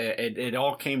seemed. It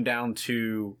all came down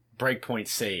to breakpoint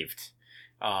saved,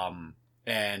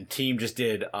 and team just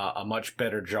did a much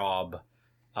better job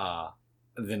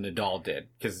than Nadal did,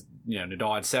 because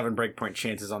Nadal had 7 breakpoint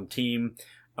chances on team,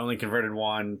 only converted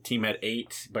 1. Team had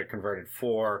 8, but converted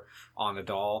 4 on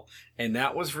Nadal, and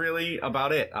that was really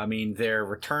about it. I mean, their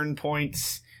return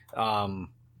points were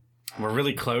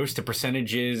really close. The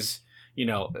percentages,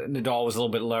 Nadal was a little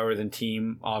bit lower than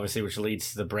team, obviously, which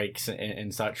leads to the breaks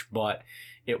and such, but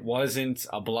it wasn't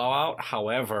a blowout.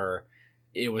 However,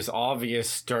 it was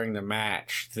obvious during the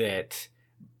match that,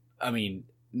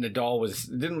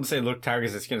 Nadal didn't say look tired,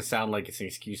 because it's going to sound like it's an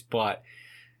excuse, but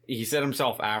he said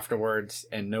himself afterwards,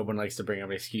 and no one likes to bring up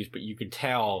an excuse, but you could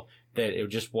tell that it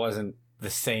just wasn't the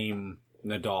same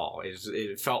Nadal.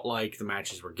 It felt like the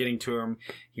matches were getting to him.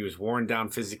 He was worn down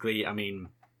physically.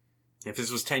 If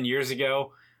this was 10 years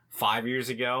ago, 5 years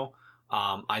ago,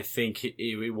 I think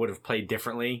it would have played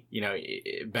differently.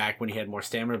 Back when he had more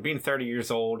stamina. Being 30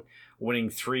 years old, winning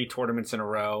 3 tournaments in a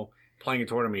row, playing a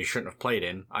tournament he shouldn't have played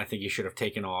in. I think he should have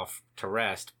taken off to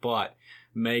rest. But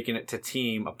making it to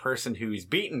team, a person who's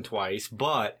beaten twice,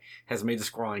 but has made the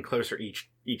scoreline closer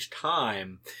each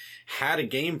time, had a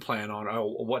game plan on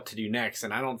what to do next.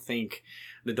 And I don't think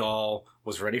Nadal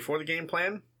was ready for the game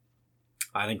plan.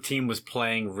 I think team was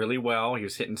playing really well. He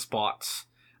was hitting spots.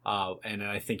 And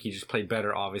I think he just played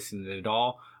better, obviously, than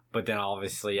Nadal. But then,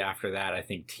 obviously, after that, I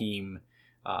think team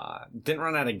didn't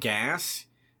run out of gas,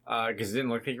 because it didn't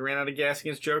look like he ran out of gas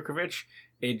against Djokovic.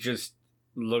 It just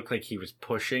looked like he was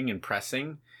pushing and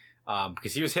pressing,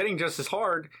 because he was hitting just as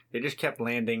hard. They just kept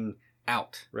landing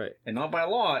out. Right. And not by a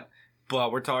lot,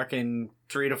 but we're talking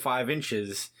 3 to 5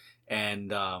 inches.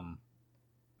 And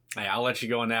I'll let you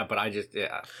go on that, but I'll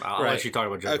let you talk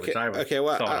about Djokovic. Okay.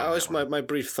 Well, I was my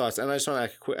brief thoughts, and I just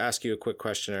want to ask you a quick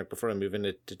question, Eric, before I move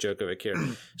into Djokovic here.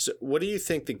 So, what do you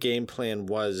think the game plan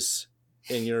was,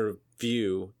 in your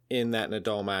view, in that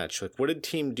Nadal match? Like, what did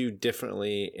team do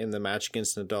differently in the match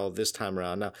against Nadal this time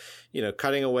around? Now,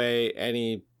 cutting away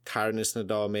any tiredness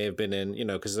Nadal may have been in,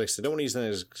 because like I said, don't want to use that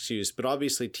as an excuse, but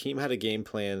obviously team had a game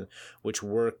plan which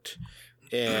worked.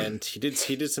 And he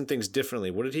did some things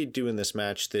differently. What did he do in this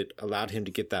match that allowed him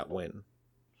to get that win?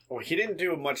 Well, he didn't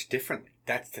do much differently.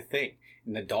 That's the thing.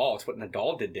 It's what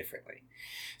Nadal did differently.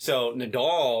 So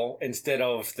Nadal, instead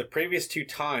of the previous 2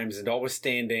 times, Nadal was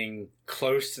standing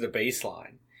close to the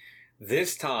baseline.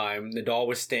 This time, Nadal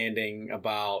was standing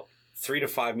about 3 to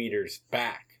 5 meters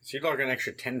back. So you're talking an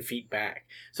extra 10 feet back.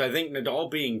 So I think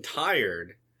Nadal being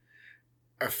tired,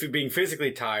 or being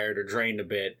physically tired or drained a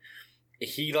bit,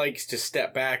 he likes to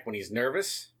step back when he's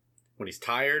nervous, when he's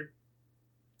tired,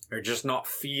 or just not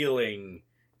feeling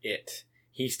it.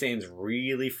 He stands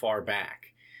really far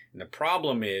back. And the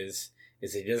problem is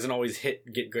he doesn't always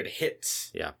get good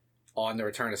hits on the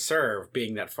return of serve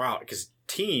being that far out, because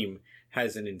team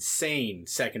has an insane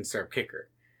second serve kicker.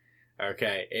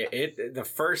 Okay, the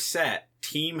first set,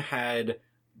 team had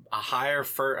a higher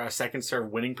second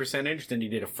serve winning percentage than he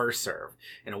did a first serve.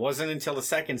 And it wasn't until the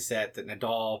second set that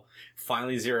Nadal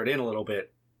finally zeroed in a little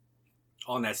bit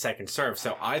on that second serve.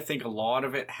 So I think a lot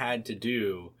of it had to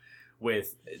do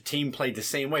with team played the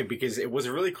same way, because it was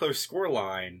a really close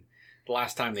scoreline the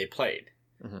last time they played.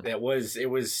 Mm-hmm. It was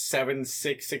 7-6,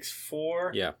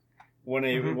 6-4. Yeah. When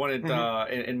they won it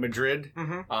in Madrid.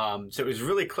 Mm-hmm. So it was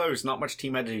really close. Not much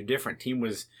team had to do different. Team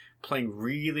was playing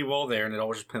really well there, and Nadal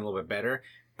was just playing a little bit better.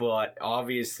 But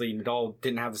obviously, Nadal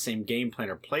didn't have the same game plan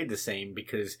or played the same,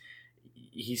 because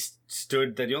he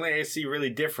stood. The only thing I see really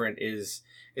different is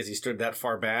he stood that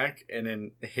far back, and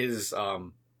then his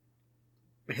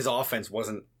offense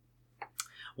wasn't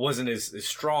as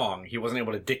strong. He wasn't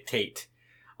able to dictate,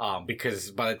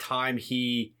 because by the time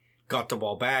he got the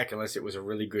ball back, unless it was a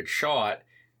really good shot,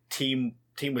 team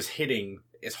was hitting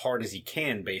as hard as he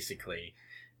can, basically.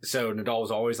 So Nadal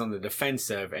was always on the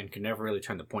defensive and could never really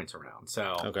turn the points around.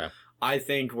 So I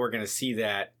think we're going to see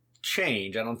that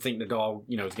change. I don't think Nadal,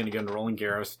 is going to go into Roland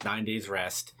Garros, 9 days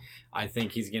rest. I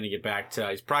think he's going to get back to,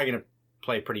 he's probably going to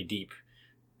play pretty deep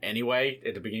anyway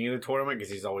at the beginning of the tournament,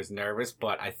 because he's always nervous.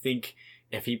 But I think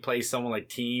if he plays someone like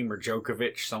Thiem or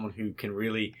Djokovic, someone who can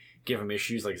really give him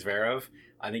issues like Zverev,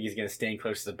 I think he's going to stand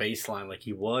close to the baseline like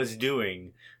he was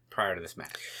doing prior to this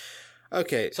match.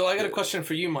 Okay. So I got a question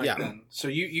for you, Mike, then. So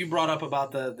you brought up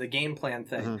about the game plan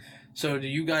thing. Mm-hmm. So do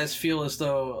you guys feel as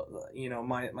though,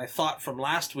 my thought from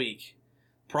last week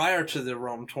prior to the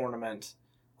Rome tournament,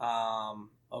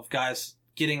 of guys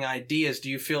getting ideas. Do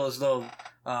you feel as though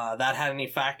that had any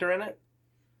factor in it?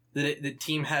 That the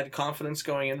team had confidence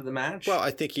going into the match? Well,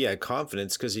 I think he had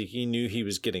confidence because he knew he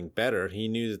was getting better. He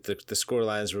knew that the score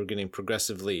lines were getting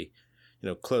progressively,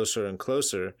 closer and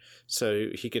closer. So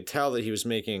he could tell that he was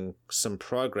making some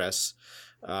progress,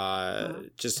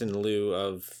 just in lieu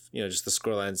of, just the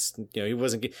score lines. He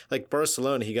wasn't like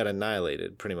Barcelona. He got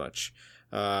annihilated pretty much.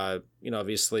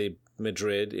 Obviously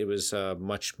Madrid, it was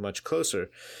much, much closer.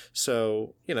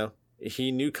 So, he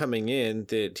knew coming in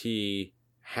that he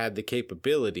had the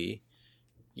capability.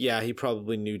 Yeah, he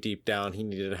probably knew deep down he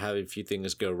needed to have a few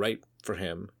things go right for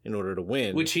him in order to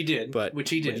win. Which he did.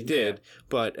 Yeah.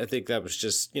 But I think that was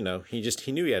just, he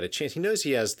knew he had a chance. He knows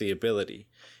he has the ability.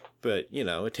 But,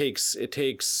 it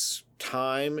takes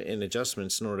time and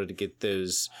adjustments in order to get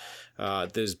those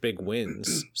big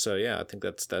wins. So yeah, I think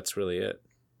that's really it.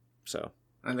 So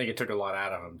I think it took a lot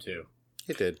out of him too.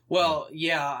 It did. Well,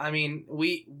 yeah, I mean,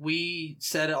 we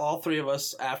said it, all three of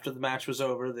us, after the match was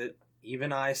over, that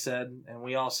even I said, and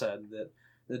we all said, that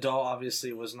Nadal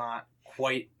obviously was not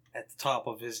quite at the top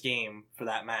of his game for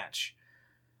that match.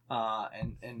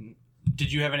 And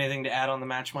did you have anything to add on the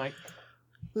match, Mike?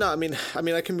 No, I mean,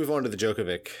 I can move on to the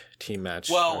Djokovic team match.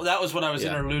 Well, that was what I was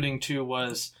interluding to.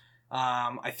 Was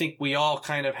I think we all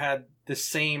kind of had the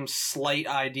same slight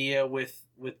idea with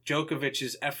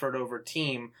Djokovic's effort over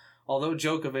team. Although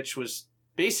Djokovic was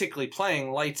basically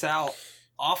playing lights out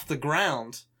off the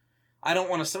ground, I don't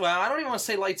want to say. Well, I don't even want to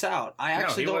say lights out.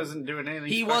 He wasn't doing anything.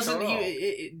 He wasn't.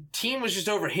 Team was just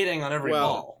over hitting on every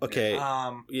ball. Okay.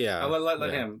 Yeah.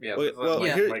 Let him. Yeah.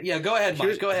 Go ahead,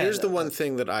 Mike. Go ahead. Here's the one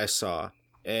thing that I saw,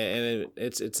 and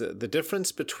it's the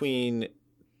difference between.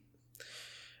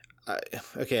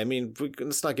 Okay, I mean,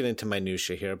 let's not get into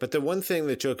minutia here, but the one thing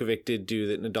that Djokovic did do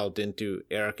that Nadal didn't do,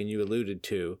 Eric, and you alluded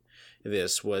to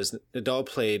this, was Nadal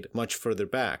played much further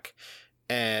back.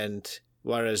 And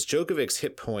whereas Djokovic's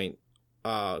hit point,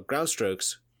 ground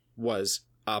strokes, was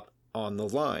up on the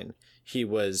line, he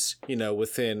was,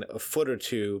 within a foot or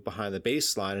two behind the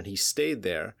baseline, and he stayed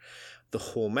there the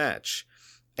whole match.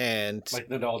 And like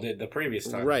Nadal did the previous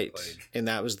time. Right. And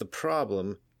that was the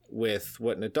problem with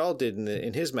what Nadal did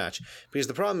in his match. Because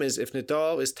the problem is, if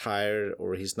Nadal is tired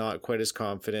or he's not quite as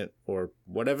confident or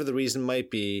whatever the reason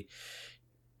might be,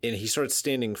 and he starts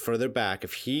standing further back,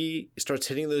 if he starts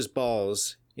hitting those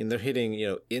balls and they're hitting,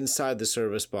 inside the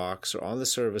service box or on the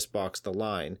service box, the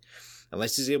line,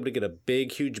 unless he's able to get a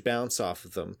big, huge bounce off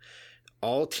of them,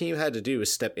 all team had to do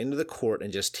was step into the court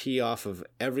and just tee off of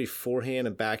every forehand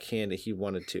and backhand that he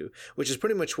wanted to, which is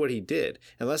pretty much what he did.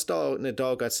 Unless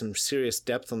Nadal got some serious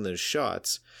depth on those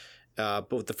shots,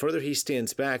 but the further he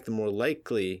stands back, the more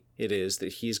likely it is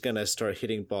that he's going to start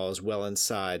hitting balls well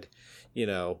inside,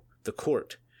 the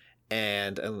court.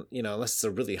 And, unless it's a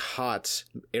really hot,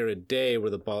 arid day where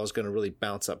the ball is going to really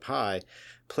bounce up high,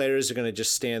 players are going to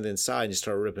just stand inside and just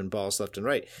start ripping balls left and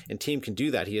right. And team can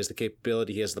do that. He has the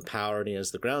capability, he has the power, and he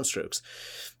has the ground strokes.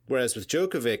 Whereas with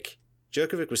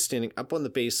Djokovic was standing up on the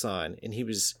baseline, and he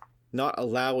was not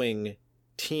allowing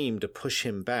team to push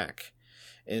him back.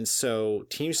 And so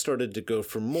team started to go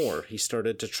for more. He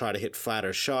started to try to hit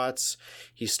flatter shots.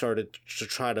 He started to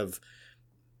try to,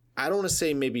 I don't want to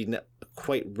say maybe not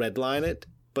quite redline it,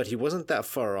 but he wasn't that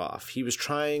far off. He was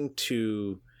trying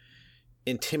to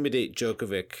intimidate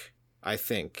Djokovic, I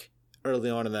think, early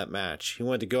on in that match. He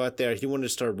wanted to go out there. He wanted to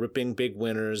start ripping big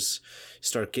winners,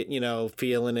 start getting,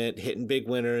 feeling it, hitting big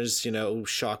winners,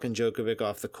 shocking Djokovic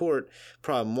off the court.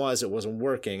 Problem was, it wasn't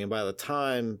working. And by the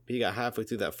time he got halfway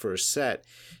through that first set,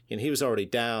 he was already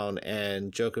down,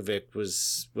 and Djokovic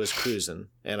was cruising.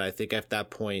 And I think at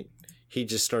that point, he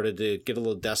just started to get a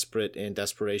little desperate, and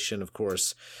desperation, of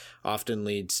course, often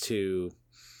leads to,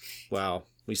 well,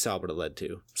 we saw what it led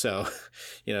to. So,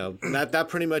 that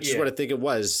pretty much is what I think it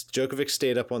was. Djokovic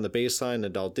stayed up on the baseline,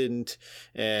 Nadal didn't.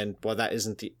 And while that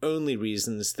isn't the only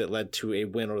reasons that led to a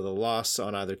win or the loss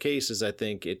on either cases, I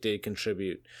think it did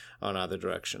contribute on either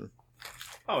direction.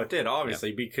 Oh, it did,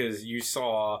 obviously, because you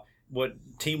saw what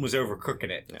team was overcooking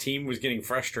it. Yeah. Team was getting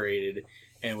frustrated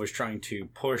and was trying to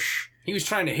push. He was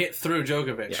trying to hit through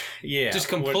Djokovic. Yeah. Just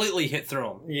completely hit through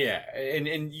him. Yeah,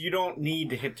 and you don't need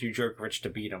to hit through Djokovic to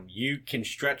beat him. You can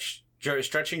stretching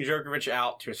Djokovic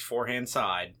out to his forehand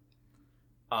side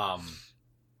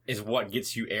is what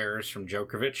gets you errors from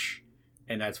Djokovic,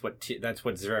 and that's what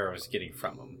Zverev is getting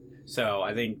from him. So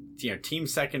I think, team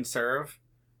second serve,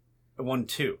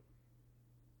 1-2.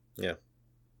 Yeah.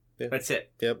 That's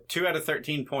it. Yep. 2 out of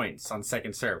 13 points on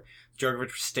second serve. Djokovic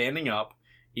was standing up.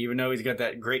 Even though he's got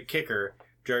that great kicker,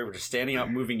 Djokovic is standing up,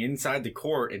 moving inside the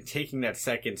court, and taking that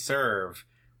second serve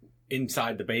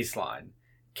inside the baseline.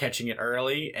 catching it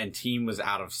early, and Team was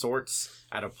out of sorts,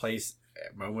 out of place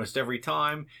almost every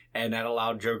time, and that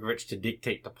allowed Djokovic to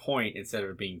dictate the point instead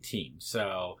of being Team.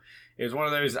 So it was one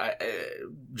of those.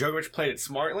 Djokovic played it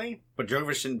smartly, but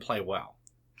Djokovic didn't play well.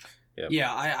 Yep.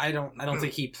 Yeah, I don't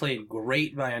think he played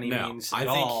great by any means at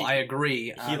all. I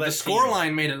agree. The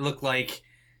scoreline made it look like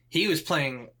he was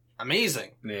playing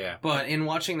amazing. Yeah. But in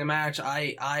watching the match,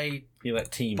 he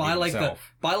let Team by like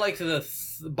himself. by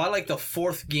the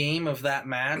fourth game of that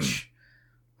match,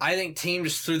 I think Team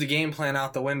just threw the game plan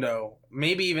out the window.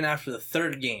 Maybe even after the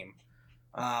third game.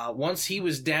 Once he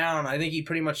was down, I think he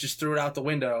pretty much just threw it out the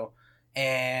window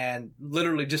and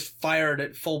literally just fired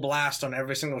it full blast on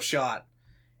every single shot.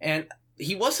 And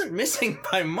he wasn't missing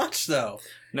by much, though.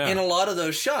 No. In a lot of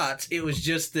those shots, it was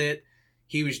just that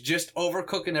he was just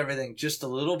overcooking everything just a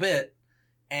little bit.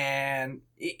 And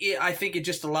I think it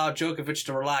just allowed Djokovic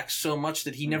to relax so much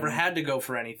that he never had to go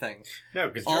for anything. No,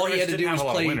 because all he had to do was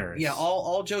play. Winners. Yeah,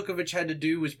 all Djokovic had to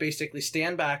do was basically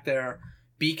stand back there,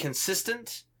 be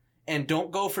consistent, and don't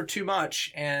go for too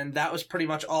much. And that was pretty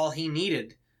much all he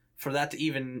needed for that to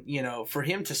even, for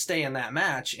him to stay in that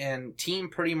match. And Team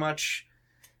pretty much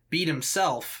beat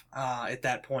himself at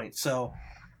that point. So,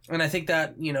 and I think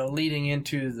that, leading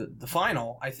into the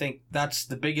final, I think that's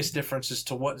the biggest difference as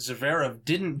to what Zverev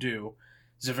didn't do.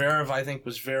 Zverev, I think,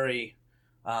 was very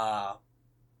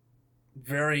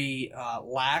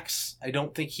lax. I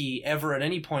don't think he ever at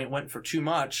any point went for too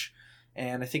much.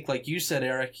 And I think, like you said,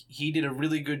 Eric, he did a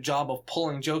really good job of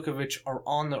pulling Djokovic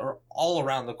all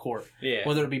around the court. Yeah.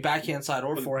 Whether it be backhand side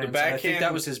or forehand side. I think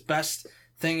that was his best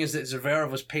thing, is that Zverev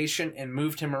was patient and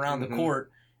moved him around the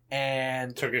court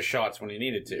and took his shots when he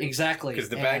needed to. Exactly. Because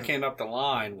the backhand up the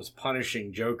line was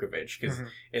punishing Djokovic. Because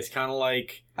it's kind of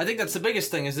like... I think that's the biggest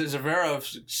thing, is that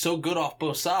Zverev's so good off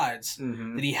both sides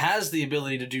that he has the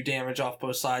ability to do damage off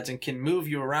both sides and can move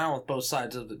you around with both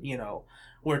sides of the,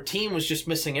 where Team was just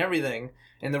missing everything.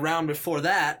 In the round before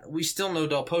that, we still know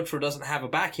Del Potro doesn't have a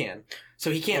backhand.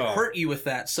 So he can't hurt you with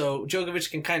that. So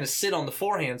Djokovic can kind of sit on the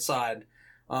forehand side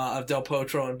of Del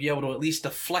Potro and be able to at least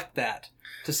deflect that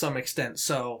to some extent.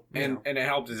 So and it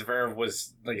helped as Zverev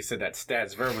was, like you said, that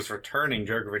stat. Zverev was returning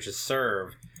Djokovic's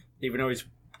serve, even though he's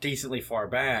decently far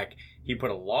back. He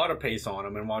put a lot of pace on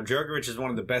him, and while Djokovic is one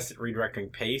of the best at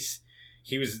redirecting pace,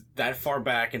 he was that far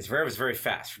back, and Zverev is very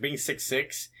fast for being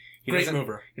 6'6". Great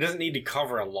mover. He doesn't need to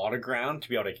cover a lot of ground to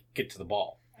be able to get to the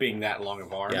ball, being that long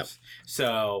of arms. Yep.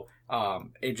 So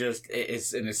and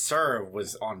his serve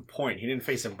was on point. He didn't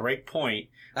face a break point.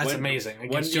 That's amazing.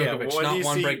 Against Djokovic, not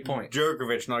one break point.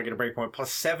 Djokovic not get a break point,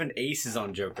 plus 7 aces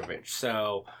on Djokovic.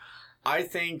 So I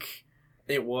think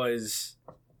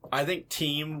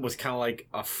Team was kind of like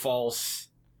a false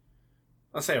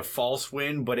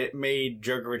win, but it made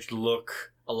Djokovic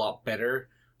look a lot better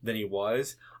than he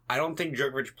was. I don't think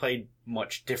Djokovic played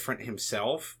much different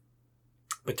himself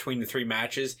between the three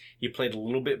matches. He played a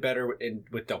little bit better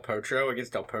with Del Potro,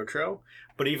 against Del Potro.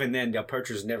 But even then, Del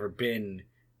Potro's never been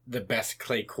the best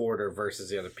clay courter versus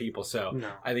the other people. So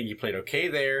I think he played okay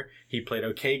there. He played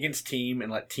okay against Team and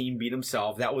let Team beat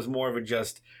himself. That was more of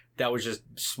just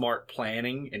smart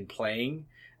planning and playing.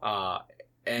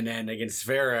 And then against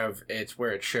Zverev, it's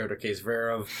where it showed, okay,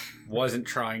 Zverev wasn't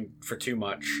trying for too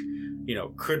much,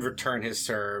 could return his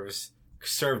serves,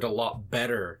 served a lot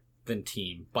better than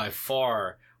Team. By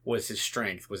far was his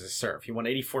strength, was his serve. He won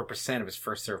 84% of his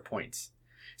first serve points,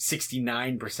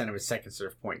 69% of his second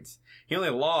serve points. He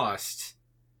only lost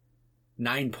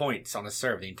 9 points on his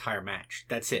serve the entire match.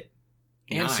 That's it.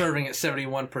 And serving at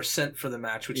 71% for the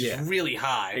match, which is really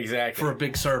high for a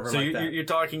big server like that. So you're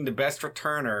talking the best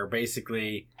returner,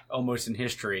 basically, almost in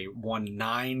history, won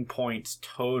 9 points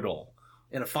total.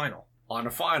 In a final. On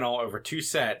a final over 2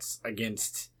 sets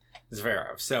against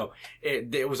Zverev. So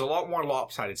it was a lot more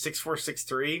lopsided. 6-4,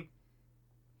 6-3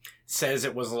 says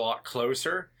it was a lot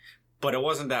closer, but it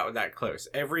wasn't that close.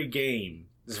 Every game,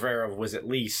 Zverev was at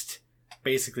least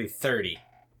basically 30.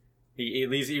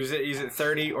 He's at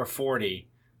 30 or 40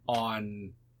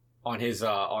 on his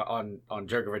on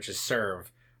Djokovic's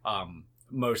serve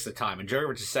most of the time, and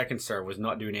Djokovic's second serve was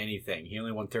not doing anything. He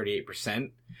only won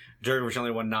 38%. Djokovic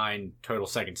only won 9 total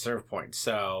second serve points.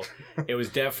 So it was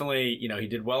definitely, he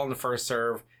did well on the first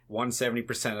serve, won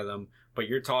 70% of them. But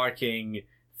you're talking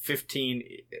 15.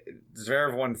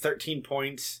 Zverev won 13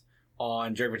 points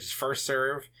on Djokovic's first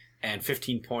serve and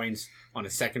 15 points on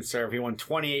his second serve. He won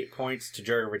 28 points to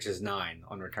Djokovic's 9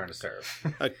 on return to serve.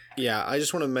 I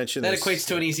just want to mention that equates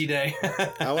to an easy day.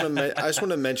 I just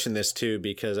want to mention this too,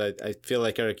 because I feel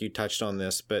like, Eric, you touched on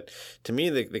this, but to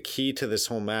me the key to this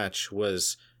whole match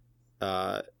was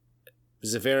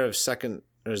Zverev's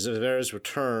Zverev's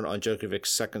return on Djokovic's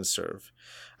second serve.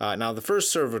 Now, the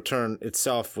first serve return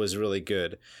itself was really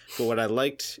good, but what I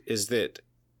liked is that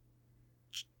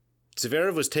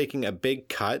Zverev was taking a big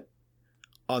cut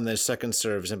on the second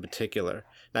serves in particular.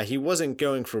 Now, he wasn't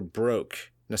going for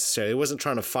broke necessarily. He wasn't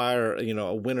trying to fire,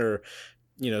 a winner,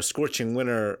 scorching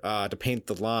winner to paint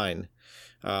the line,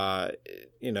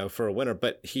 for a winner.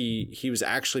 But he was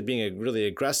actually being really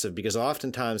aggressive, because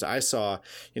oftentimes I saw,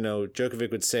 Djokovic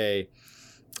would say,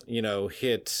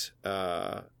 hit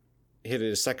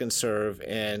his second serve,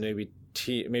 and maybe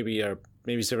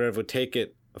Zverev would take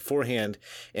it forehand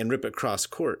and rip it cross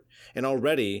court. And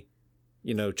already,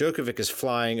 Djokovic is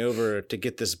flying over to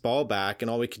get this ball back, and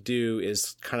all we could do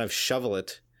is kind of shovel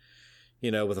it,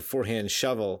 with a forehand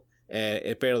shovel, and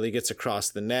it barely gets across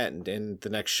the net, and the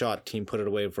next shot, team put it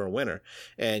away for a winner.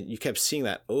 And you kept seeing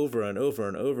that over and over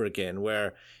and over again,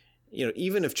 where,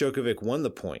 even if Djokovic won the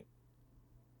point,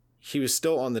 he was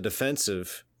still on the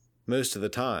defensive most of the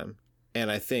time.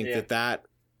 And I think that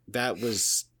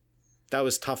was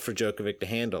tough for Djokovic to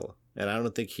handle. And I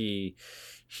don't think he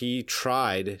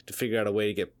tried to figure out a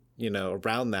way to get,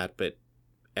 around that, but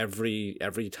every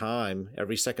time,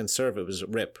 every second serve, it was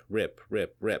rip, rip,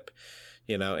 rip, rip,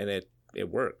 and it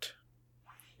worked.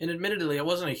 And admittedly, it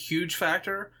wasn't a huge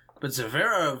factor, but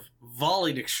Zverev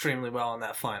volleyed extremely well in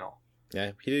that final.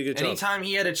 Yeah, he did a good job. Anytime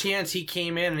he had a chance, he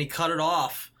came in and he cut it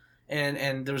off.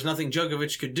 And there was nothing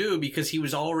Djokovic could do, because he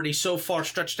was already so far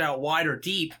stretched out wide or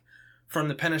deep from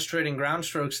the penetrating ground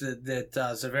strokes that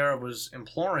Zverev was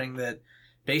imploring, that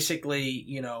basically,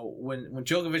 when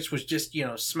Djokovic was just,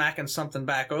 smacking something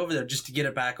back over there just to get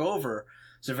it back over,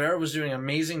 Zverev was doing an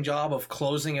amazing job of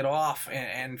closing it off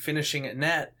and finishing at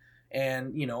net.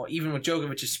 And, even with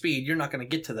Djokovic's speed, you're not going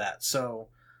to get to that. So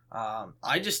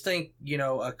I just think,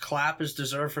 a clap is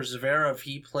deserved for Zverev.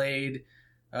 He played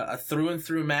a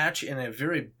through-and-through match in a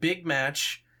very big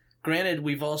match. Granted,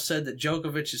 we've all said that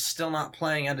Djokovic is still not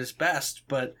playing at his best,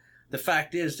 but the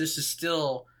fact is, this is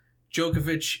still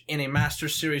Djokovic in a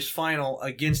Masters Series final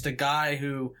against a guy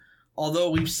who, although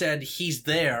we've said he's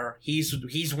there, he's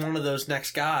one of those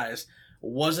next guys,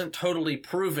 wasn't totally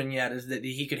proven yet is that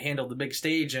he could handle the big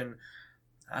stage. And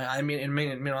I mean, in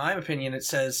my opinion, it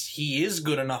says he is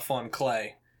good enough on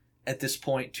clay at this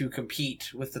point to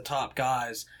compete with the top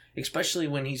guys, especially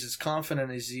when he's as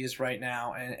confident as he is right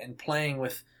now, and playing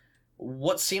with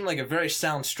what seemed like a very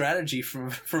sound strategy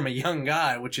from a young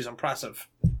guy, which is impressive.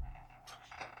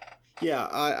 Yeah,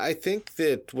 I think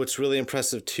that what's really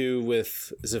impressive too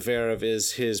with Zverev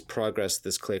is his progress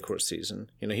this clay court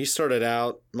season. He started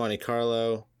out Monte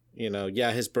Carlo,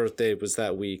 his birthday was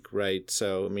that week, right?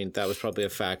 So, that was probably a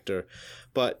factor.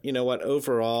 But you know what?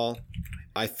 Overall,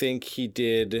 I think he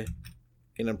did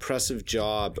an impressive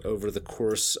job over the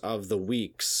course of the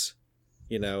weeks,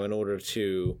 in order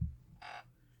to,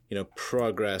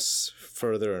 progress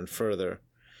further and further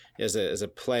as a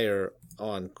player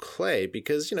on clay,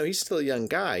 because, he's still a young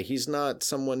guy. He's not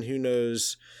someone who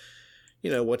knows,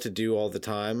 what to do all the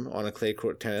time on a clay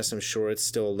court tennis. I'm sure it's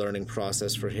still a learning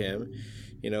process for him,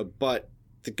 but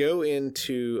to go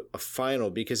into a final,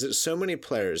 because there's so many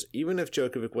players, even if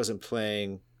Djokovic wasn't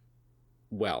playing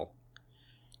well,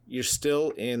 you're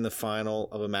still in the final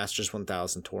of a Masters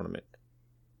 1000 tournament.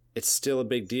 It's still a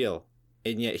big deal.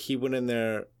 And yet he went in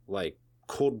there like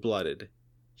cold-blooded.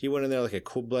 He went in there like a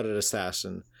cold-blooded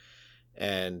assassin,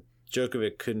 and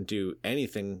Djokovic couldn't do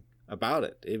anything about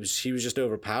it. He was just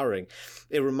overpowering.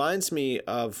 It reminds me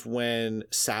of when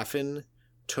Safin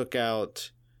took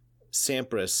out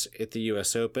Sampras at the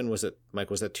U.S. Open. Was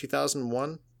that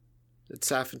 2001 that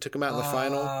Safin took him out in the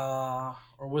final?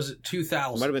 Or was it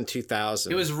 2000? It might have been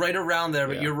 2000. It was right around there,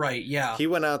 but You're right. Yeah, he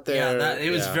went out there. Yeah, it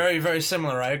was very, very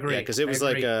similar. I agree. Yeah, because it was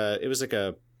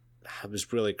it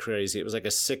was really crazy. It was like a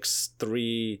 6-3,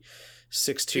 6-2,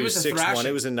 6-1.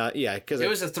 It was it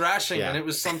was a thrashing, and it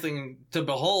was something to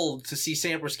behold to see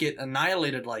Sampras get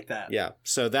annihilated like that. Yeah,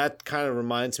 so that kind of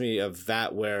reminds me of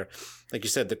that, where, like you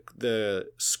said, the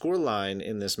scoreline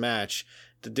in this match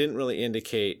didn't really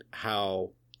indicate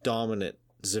how dominant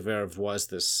Zverev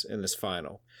was in this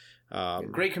final.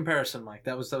 Great comparison, Mike.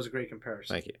 That was a great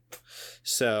comparison. Thank you.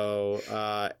 So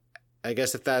I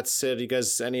guess if that's it, you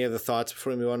guys, any other thoughts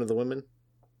before we move on to the women?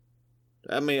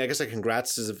 I guess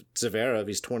congrats to Zverev.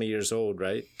 He's 20 years old,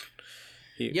 right?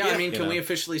 Can we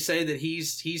officially say that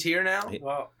he's here now?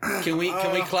 Well, can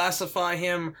we classify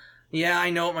him? Yeah, I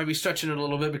know it might be stretching it a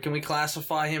little bit, but can we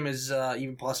classify him as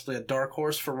even possibly a dark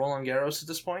horse for Roland Garros at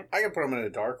this point? I could put him in a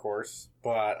dark horse,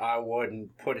 but I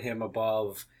wouldn't put him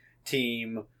above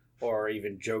Thiem or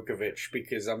even Djokovic,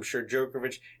 because I'm sure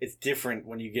Djokovic, it's different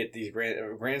when you get these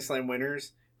Grand Slam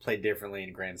winners play differently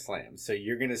in Grand Slams. So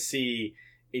you're going to see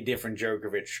a different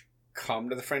Djokovic come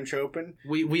to the French Open.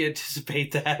 We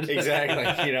anticipate that.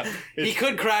 Exactly. He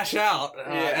could crash out,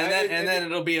 Yeah, and then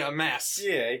it'll be a mess.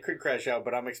 Yeah, it could crash out,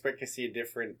 but I'm expecting to see a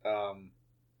different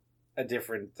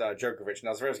Djokovic.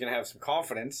 Now, Zverev's going to have some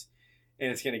confidence,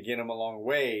 and it's going to get him a long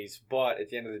ways. But at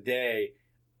the end of the day,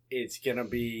 it's going to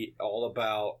be all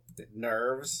about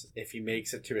nerves. If he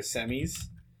makes it to a semis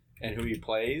and who he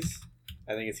plays,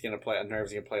 I think it's going to play.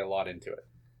 Nerves are going to play a lot into it.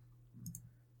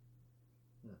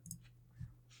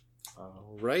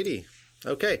 Alrighty.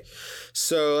 Okay.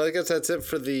 So I guess that's it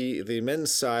for the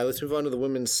men's side. Let's move on to the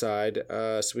women's side.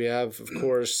 So we have, of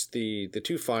course, the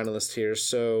two finalists here.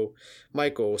 So,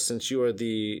 Michael, since you are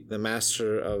the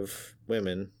master of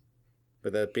women,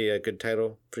 would that be a good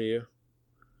title for you?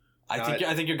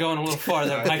 I think you're going a little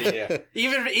farther. Yeah.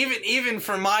 Even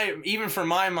for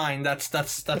my mind,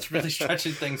 that's really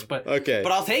stretching things. But Okay.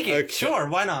 But I'll take it. Okay. Sure,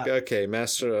 why not? Okay,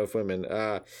 master of women.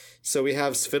 So we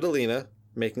have Svitolina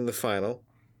making the final,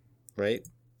 right?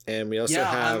 And we also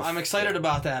have. I'm excited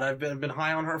about that. I've been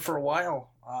high on her for a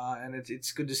while, and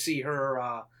it's good to see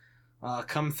her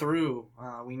come through.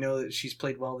 We know that she's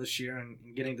played well this year and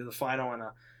getting to the final, and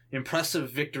an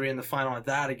impressive victory in the final at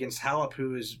that against Halep,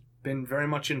 who has been very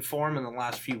much in form in the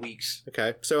last few weeks.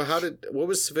 Okay, so what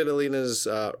was Svitolina's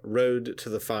road to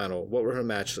the final? What were her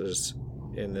matches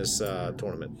in this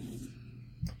tournament?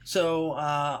 So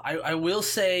I will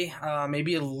say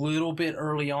maybe a little bit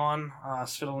early on,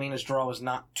 Svitolina's draw was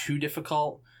not too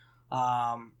difficult.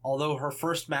 Although her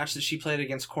first match that she played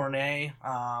against Cornet,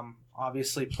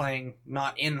 obviously playing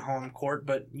not in home court,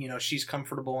 but she's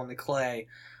comfortable on the clay.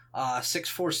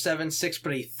 6-4-7-6,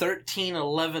 but a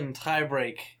 13-11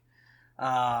 tiebreak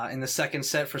in the second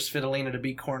set for Svitolina to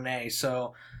beat Cornet.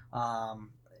 So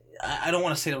I don't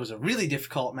want to say that was a really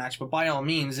difficult match, but by all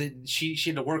means, she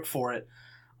had to work for it.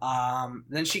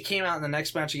 Then she came out in the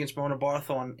next match against Mona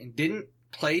Barthel and didn't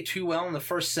play too well in the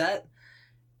first set,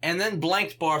 and then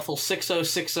blanked Barthel 6-0,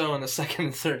 6-0 in the second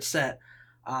and third set.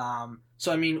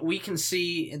 So, I mean, we can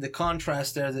see in the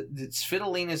contrast there that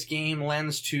Svitolina's game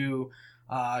lends to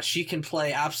she can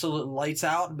play absolute lights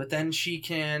out, but then she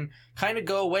can kind of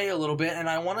go away a little bit, and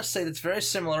I want to say that's very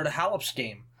similar to Halep's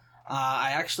game.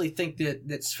 I actually think that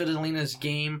Svitolina's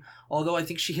game, although I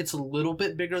think she hits a little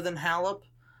bit bigger than Halep,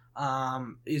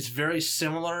 is very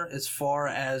similar as far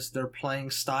as their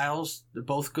playing styles. They're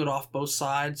both good off both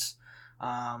sides.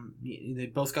 They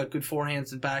both got good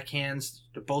forehands and backhands.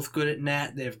 They're both good at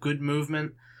net. They have good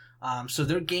movement. So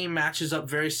their game matches up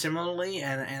very similarly,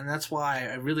 and that's why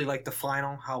I really like the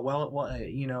final, how well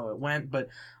it went. But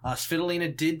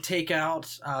Svitolina did take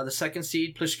out the second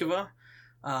seed, Pliskova.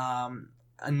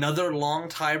 Another long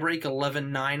tiebreak,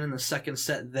 11-9 in the second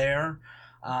set there.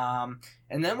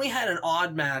 And then we had an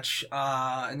odd match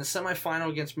in the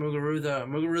semifinal against Muguruza.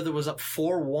 Muguruza was up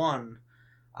 4-1,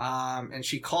 and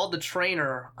she called the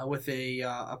trainer with a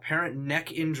apparent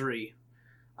neck injury,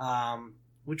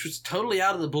 which was totally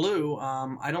out of the blue.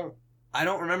 I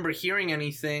don't remember hearing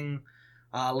anything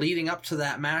leading up to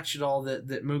that match at all that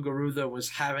Muguruza was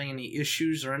having any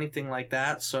issues or anything like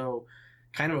that. So,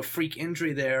 kind of a freak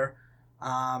injury there.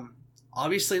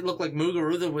 Obviously, it looked like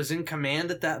Muguruza was in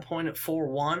command at that point at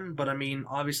 4-1, but I mean,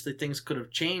 obviously things could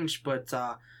have changed. But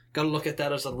got to look at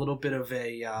that as a little bit of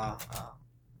a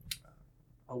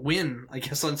win, I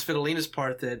guess, on Svitolina's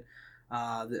part that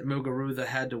Muguruza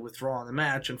had to withdraw in the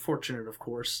match. Unfortunate, of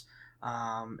course,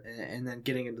 and then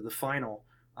getting into the final.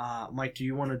 Mike, do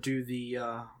you want to do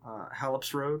the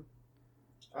Halep's Road?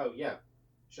 Oh yeah,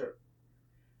 sure.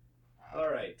 All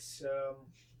right.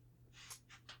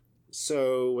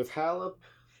 So with Halep,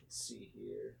 let's see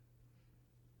here.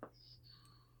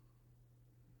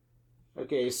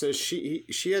 Okay, so she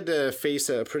had to face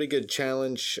a pretty good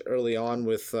challenge early on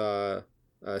with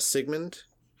Sigmund.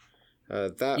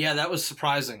 That was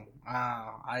surprising.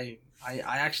 I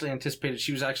actually anticipated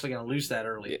she was actually going to lose that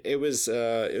early. It was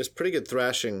pretty good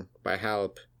thrashing by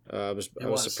Halep. I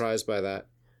was surprised by that.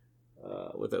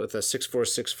 With a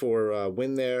 6-4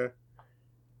 win there.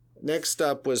 Next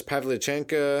up was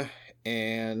Pavlyuchenko,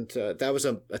 and that was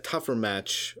a tougher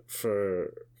match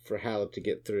for Halep to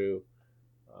get through.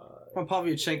 Well,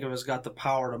 Pavlyuchenko has got the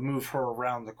power to move her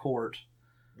around the court,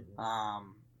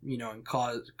 and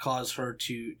cause her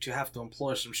to have to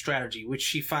employ some strategy, which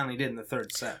she finally did in the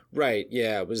third set. Right.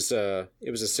 Yeah. It was a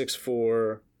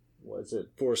 6-4. Was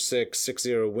it 4-6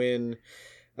 6-0 win?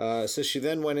 So she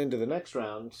then went into the next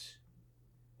round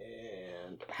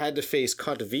and had to face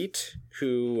Kontaveit,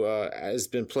 who has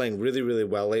been playing really, really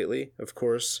well lately, of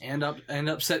course. And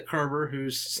upset Kerber,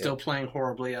 who's still playing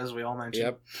horribly, as we all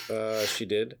mentioned. Yep, she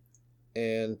did.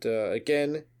 And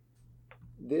again,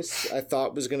 This I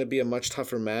thought was going to be a much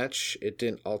tougher match. It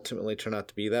didn't ultimately turn out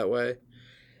to be that way.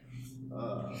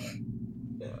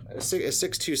 A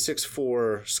 6-2,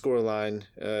 6-4 scoreline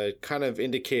kind of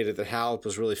indicated that Halep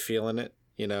was really feeling it,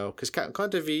 because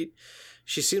Kontaveit,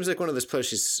 she seems like one of those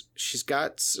players. She's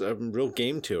got some real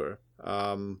game to her,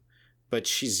 but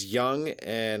she's young,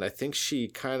 and I think she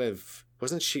kind of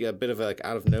wasn't she a bit of like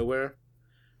out of nowhere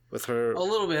with her. A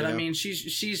little bit. I mean,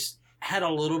 she's had a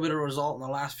little bit of result in the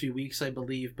last few weeks, I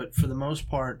believe, but for the most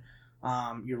part,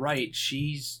 you're right.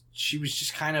 She was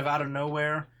just kind of out of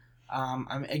nowhere.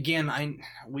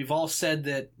 We've all said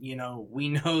that, we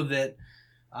know that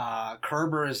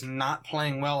Kerber is not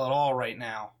playing well at all right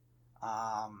now.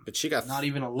 But she got not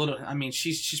even a little. I mean,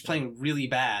 she's playing really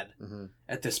bad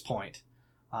at this point.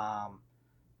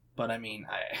 But I mean,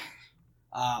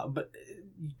 but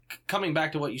coming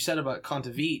back to what you said about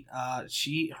Kontaveit,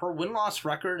 her win-loss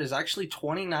record is actually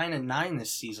 29-9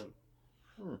 this season.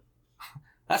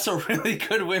 That's a really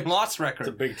good win-loss record.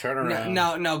 It's a big turnaround.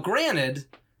 Now,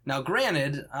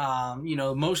 granted,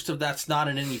 most of that's not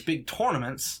in any big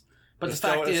tournaments. But it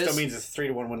still means it's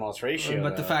 3-1 win-loss ratio.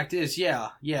 But the fact is, yeah.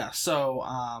 So,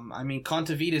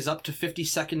 Kontaveit is up to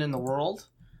 52nd in the world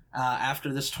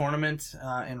after this tournament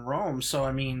in Rome. So,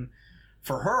 I mean,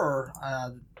 for her,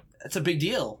 it's a big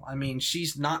deal. I mean,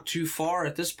 she's not too far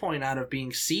at this point out of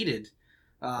being seeded.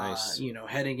 Nice.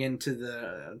 Heading into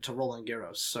to Roland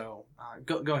Garros. So,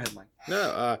 go ahead, Mike.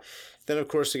 No, then of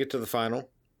course to get to the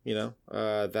final.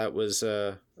 That was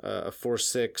a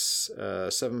 4-6,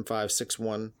 7-5,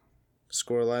 6-1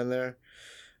 scoreline there.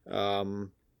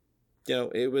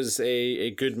 It was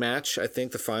a good match, I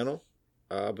think, the final.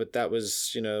 But that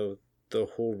was, the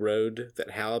whole road that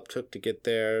Halep took to get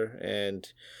there.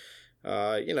 And,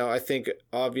 I think,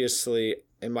 obviously,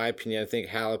 in my opinion, I think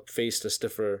Halep faced a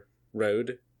stiffer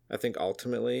road, I think,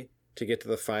 ultimately, to get to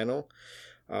the final.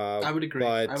 I would agree.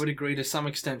 I would agree to some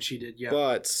extent she did, yeah.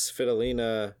 But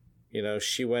Svitolina,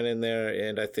 she went in there,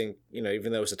 and I think,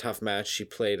 even though it was a tough match, she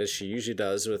played as she usually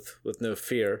does with no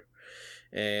fear.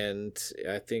 And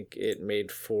I think it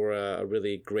made for a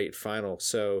really great final.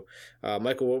 So,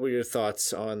 Michael, what were your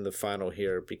thoughts on the final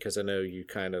here? Because I know you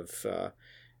kind of,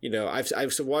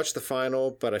 I've watched the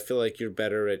final, but I feel like you're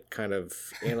better at kind of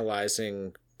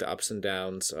analyzing the ups and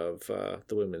downs of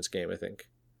the women's game, I think.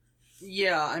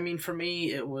 Yeah, I mean, for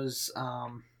me, it was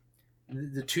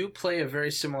the two play a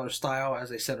very similar style,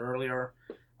 as I said earlier.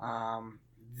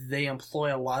 They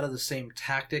employ a lot of the same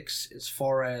tactics as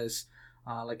far as,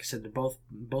 like I said, they're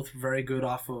both very good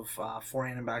off of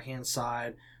forehand and backhand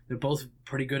side. They're both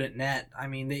pretty good at net. I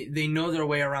mean, they know their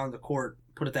way around the court,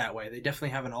 put it that way. They definitely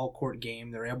have an all-court game.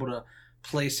 They're able to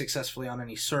play successfully on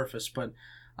any surface. But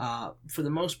for the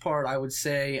most part, I would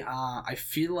say I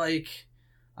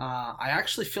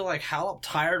actually feel like Halep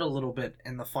tired a little bit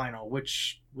in the final,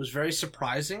 which was very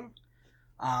surprising.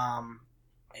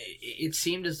 It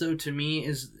seemed as though to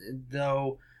me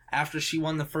after she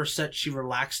won the first set, she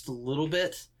relaxed a little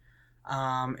bit,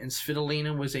 and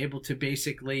Svitolina was able to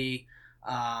basically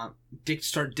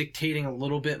start dictating a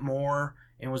little bit more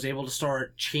and was able to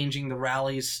start changing the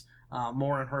rallies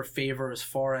more in her favor as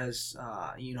far as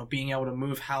being able to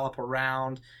move Halep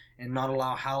around and not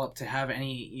allow Halep to have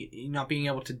not being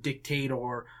able to dictate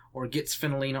or get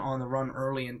Svitolina on the run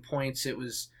early in points. It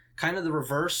was kind of the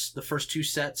reverse. The first two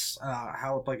sets,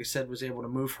 Halep, like I said, was able to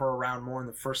move her around more in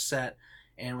the first set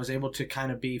and was able to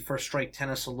kind of be first strike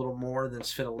tennis a little more than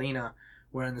Svitolina,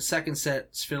 where in the second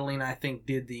set, Svitolina, I think,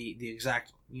 did the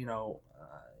exact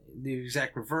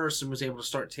reverse and was able to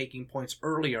start taking points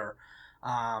earlier.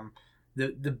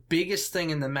 The biggest thing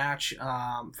in the match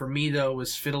for me, though,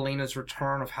 was Svitolina's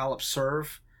return of Halep's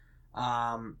serve.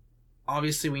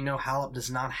 Obviously, we know Halep does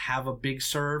not have a big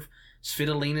serve.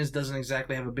 Svitolina's doesn't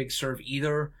exactly have a big serve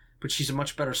either, but she's a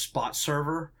much better spot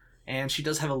server, and she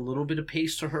does have a little bit of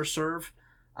pace to her serve.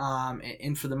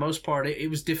 And for the most part, it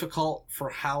was difficult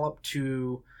for Halep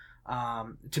to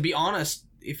be honest.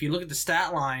 If you look at the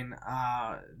stat line,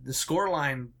 the score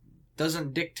line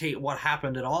doesn't dictate what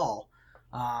happened at all.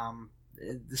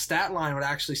 The stat line would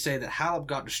actually say that Halep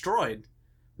got destroyed.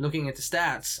 Looking at the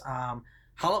stats,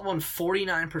 Halep won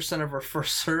 49% of her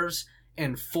first serves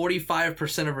and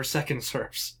 45% of her second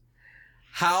serves.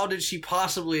 How did she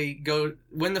possibly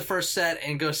win the first set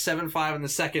and go 7-5 in the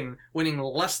second, winning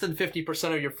less than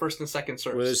 50% of your first and second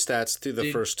serves? Were those stats through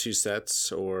the first two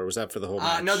sets, or was that for the whole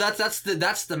match? No, that's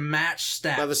the match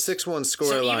stat. Well, the 6-1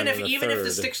 score line. With the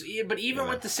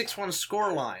 6-1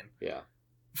 score line, yeah,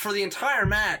 for the entire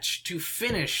match to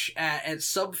finish at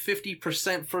sub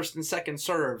 50% first and second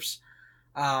serves,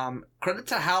 credit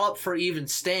to Halep for even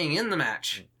staying in the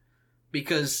match,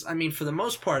 because I mean, for the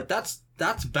most part, that's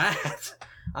that's bad.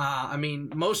 I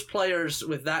mean, most players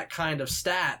with that kind of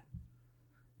stat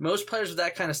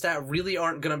really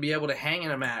aren't going to be able to hang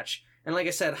in a match. And like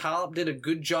I said, Halep did a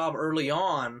good job early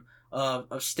on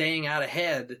of staying out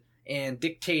ahead and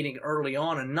dictating early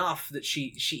on enough that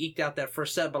she eked out that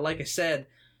first set. But like I said,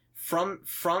 from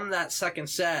that second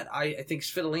set, I think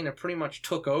Svitolina pretty much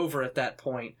took over at that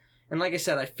point. And like I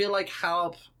said, I feel like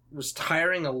Halep was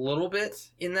tiring a little bit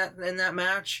in that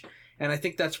match, and I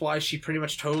think that's why she pretty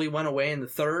much totally went away in the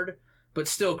third. But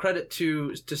still, credit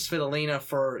to Svitolina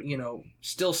for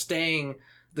still staying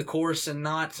the course and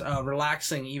not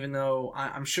relaxing, even though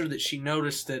I'm sure that she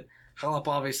noticed that Halep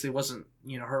obviously wasn't,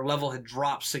 her level had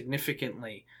dropped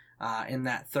significantly in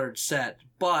that third set.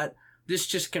 But this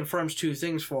just confirms two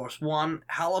things for us. One,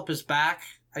 Halep is back,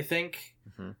 I think.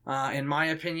 Mm-hmm. In my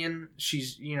opinion,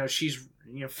 she's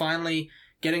finally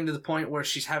getting to the point where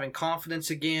she's having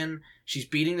confidence again. She's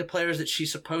beating the players that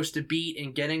she's supposed to beat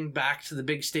and getting back to the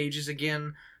big stages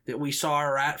again that we saw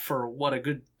her at for a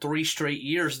good 3 straight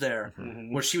years there,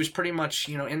 mm-hmm. where she was pretty much,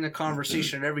 in the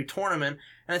conversation at every tournament.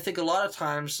 And I think a lot of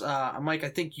times, Mike, I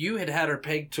think you had her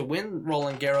pegged to win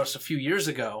Roland Garros a few years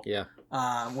ago. Yeah.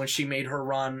 When she made her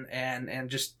run and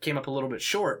just came up a little bit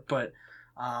short. But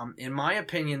in my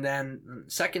opinion, then,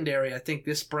 secondary, I think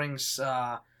this puts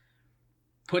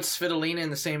Svitolina in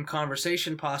the same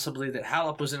conversation possibly that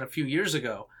Halep was in a few years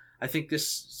ago. I think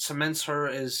this cements her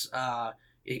as a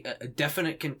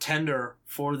definite contender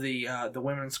for the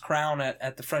women's crown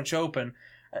at the French Open.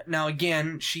 Now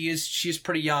again, she is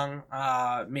pretty young.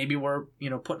 Maybe we're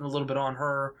putting a little bit on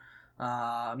her,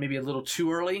 maybe a little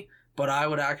too early. But I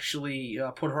would actually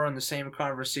put her in the same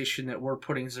conversation that we're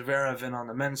putting Zverev in on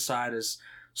the men's side as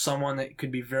someone that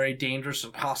could be very dangerous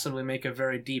and possibly make a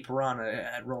very deep run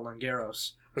at Roland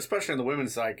Garros. Especially on the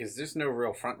women's side, because there's no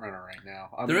real front runner right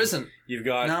now. There isn't. You've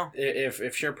got if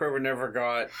Sharapova never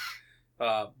got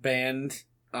banned,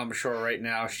 I'm sure right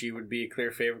now she would be a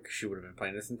clear favorite because she would have been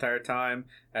playing this entire time.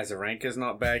 Azarenka's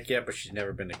not back yet, but she's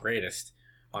never been the greatest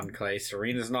on clay.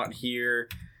 Serena's not here.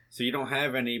 So you don't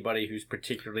have anybody who's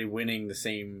particularly winning the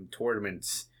same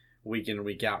tournaments week in and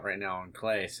week out right now on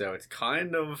clay. So it's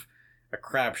kind of a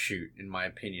crapshoot, in my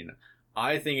opinion.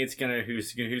 I think it's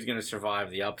who's gonna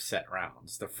survive the upset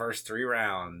rounds, the first 3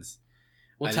 rounds.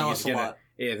 Will tell us a lot.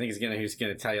 Yeah, I think who's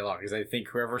gonna tell you a lot, because I think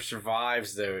whoever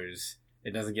survives those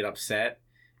and doesn't get upset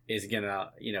is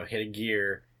gonna hit a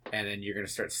gear, and then you're gonna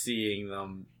start seeing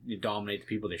them dominate the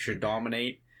people they should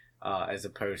dominate, as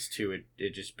opposed to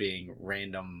it just being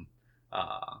random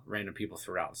people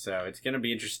throughout. So it's gonna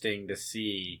be interesting to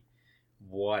see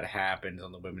what happens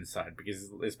on the women's side,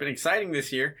 because it's been exciting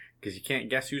this year because you can't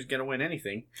guess who's going to win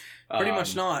anything. Pretty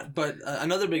much not. But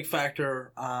another big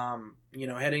factor,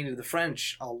 heading to the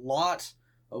French, a lot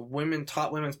of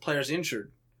top women's players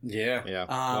injured. Yeah.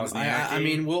 I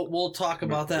mean, we'll talk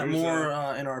about that more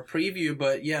in our preview.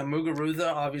 But yeah,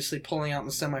 Muguruza obviously pulling out in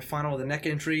the semifinal with a neck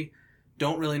injury.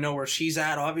 Don't really know where she's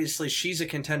at. Obviously, she's a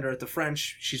contender at the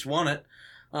French. She's won it.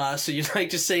 So you'd like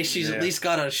to say she's at least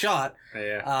got a shot.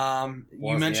 Yeah.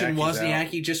 You mentioned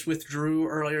Wozniacki just withdrew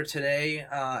earlier today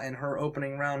in her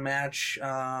opening round match. Do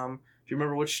you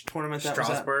remember which tournament that was at?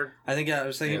 Strasbourg? I think I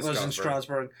was thinking it was in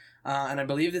Strasbourg. And I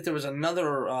believe that there was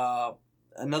another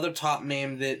top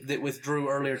name that withdrew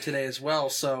earlier today as well.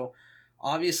 So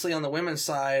obviously on the women's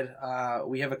side,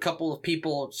 we have a couple of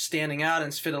people standing out,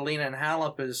 and Svitolina and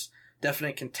Halep as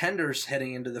definite contenders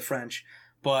heading into the French.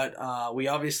 But we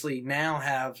obviously now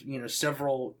have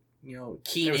several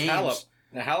key names. Halep.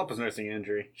 Now, Halep was nursing an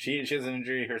injury. She has an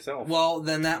injury herself. Well,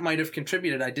 then that might have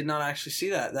contributed. I did not actually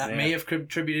see that. That may have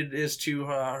contributed as to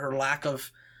her lack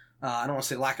of, I don't want to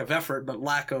say lack of effort, but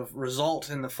lack of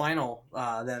result in the final.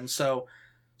 Then so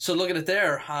look at it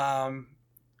there.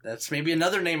 That's maybe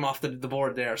another name off the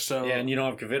board there. So yeah, and you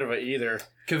don't have Kvitova either.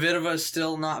 Kvitova is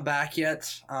still not back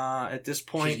yet at this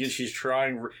point. She's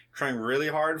trying really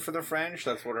hard for the French.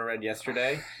 That's what I read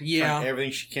yesterday. Yeah. Trying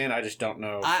everything she can. I just don't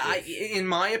know. In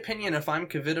my opinion, if I'm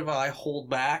Kvitova, I hold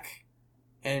back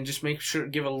and just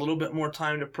give a little bit more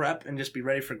time to prep and just be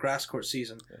ready for grass court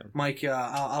season. Yeah. Mike,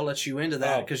 I'll let you into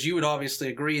that because you would obviously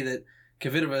agree that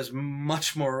Kvitova is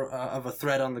much more of a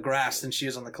threat on the grass than she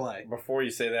is on the clay. Before you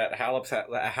say that,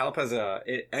 Halep has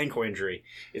an ankle injury.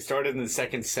 It started in the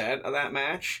second set of that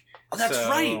match. Oh, that's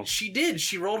right. She did.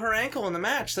 She rolled her ankle in the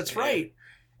match. That's right.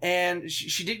 And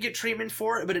she did get treatment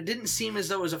for it, but it didn't seem as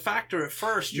though it was a factor at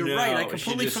first. You're right. I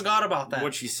completely forgot about that.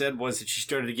 What she said was that she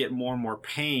started to get more and more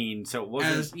pain, so it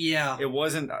wasn't. It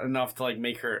wasn't enough to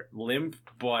make her limp,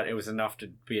 but it was enough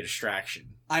to be a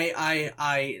distraction.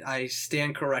 I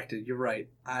stand corrected. You're right.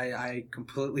 I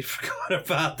completely forgot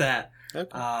about that.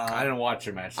 Okay. I didn't watch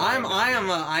your match. So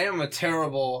I am a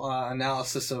terrible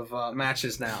analysis of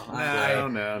matches now.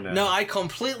 No. I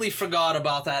completely forgot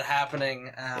about that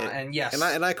happening. And yes,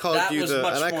 and I called that you was the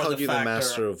much and I more called the you the factor.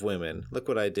 master of women. Look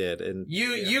what I did. And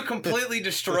You completely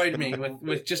destroyed me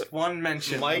with just one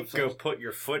mention. Mike, go put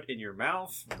your foot in your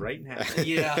mouth right now.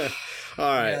 Yeah. All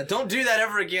right. Yeah, don't do that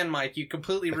ever again, Mike. You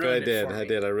completely ruined it for me. I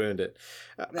did. I ruined it.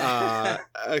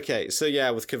 Okay, so yeah,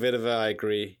 with Kvitova, I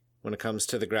agree. When it comes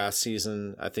to the grass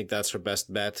season, I think that's her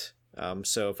best bet.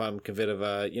 So if I'm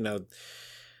Kvitova,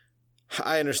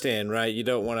 I understand, right? You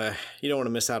don't want to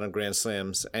miss out on Grand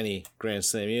Slams, any Grand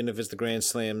Slam, even if it's the Grand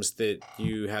Slams that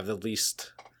you have the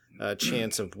least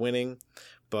chance of winning.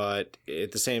 But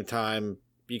at the same time,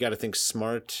 you got to think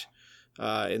smart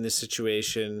in this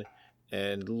situation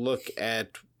and look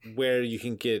at where you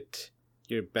can get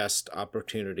your best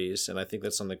opportunities, and I think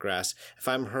that's on the grass. If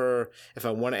I'm her, if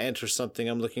I want to enter something,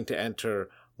 I'm looking to enter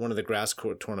one of the grass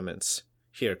court tournaments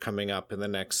here coming up in the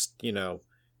next,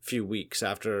 few weeks.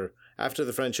 After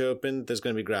the French Open, there's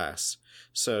going to be grass.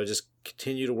 So just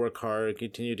continue to work hard,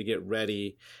 continue to get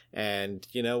ready, and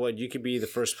you know what? You could be the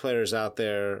first players out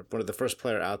there, one of the first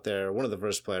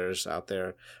players out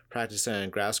there practicing on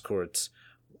grass courts.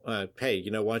 Hey,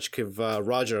 why don't you give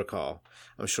Roger a call?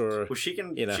 I'm sure. Well, she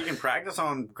can practice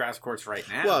on grass courts right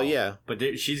now. Well, yeah, but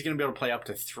she's going to be able to play up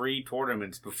to 3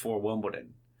 tournaments before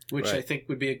Wimbledon, which right. I think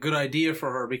would be a good idea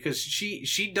for her because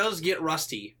she does get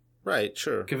rusty. Right,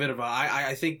 sure. Kvitova,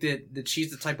 I think that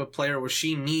she's the type of player where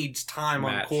she needs time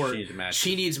on court.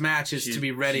 She needs matches to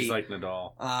be ready. She's like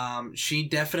Nadal. She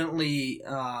definitely.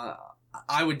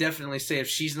 I would definitely say if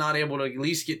she's not able to at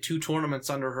least get 2 tournaments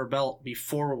under her belt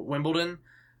before Wimbledon,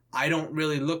 I don't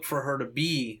really look for her to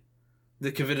be the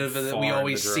Kvitova that we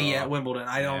always see at Wimbledon.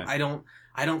 I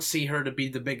don't see her to be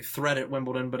the big threat at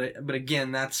Wimbledon. But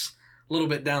again, that's a little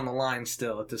bit down the line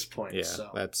still at this point. Yeah,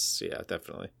 so. that's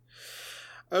definitely.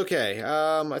 Okay,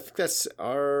 I think that's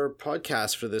our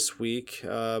podcast for this week.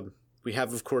 We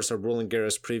have, of course, our Roland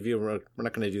Garros preview. We're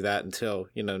not going to do that until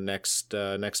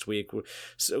next week.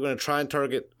 So we're going to try and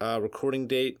target recording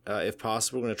date if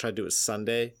possible. We're going to try to do it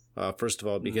Sunday. First of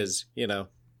all, because the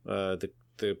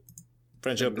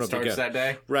French Open starts that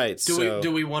day, right?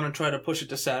 Do we want to try to push it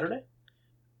to Saturday?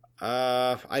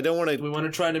 I don't want to. Do we want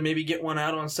to try to maybe get one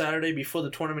out on Saturday before the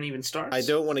tournament even starts? I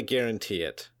don't want to guarantee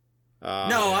it.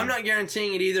 No, I'm not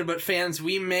guaranteeing it either, but fans,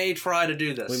 we may try to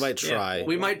do this. We might try. Yeah.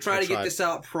 We might try to get this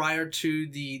out prior to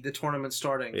the tournament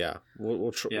starting. Yeah,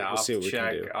 we'll see what we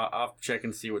can do. I'll check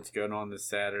and see what's going on this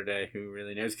Saturday. Who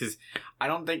really knows? Because I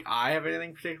don't think I have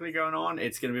anything particularly going on.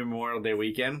 It's going to be Memorial Day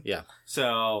weekend. Yeah.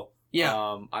 So...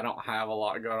 Yeah, I don't have a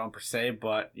lot going on per se,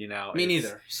 but me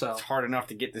neither. So it's hard enough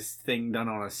to get this thing done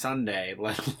on a Sunday,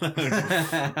 let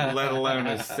alone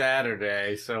a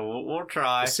Saturday. So we'll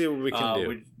try. We'll see what we can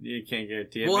do. You can't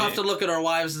guarantee it. We'll have to look at our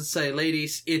wives and say,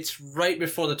 "Ladies, it's right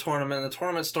before the tournament. The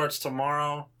tournament starts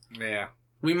tomorrow. Yeah,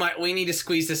 we need to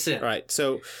squeeze this in." All right.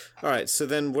 So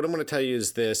then what I'm going to tell you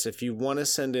is this: if you want to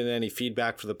send in any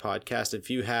feedback for the podcast, if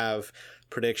you have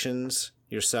predictions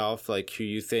yourself, like who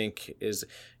you think is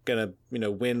gonna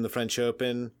win the French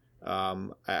Open,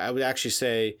 I would actually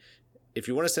say if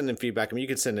you want to send in feedback, you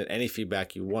can send in any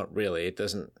feedback you want, really. It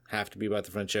doesn't have to be about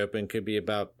the French Open. It could be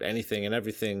about anything and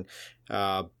everything.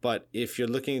 But if you're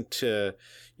looking to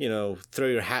throw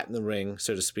your hat in the ring,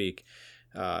 so to speak,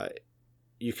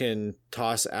 you can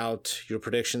toss out your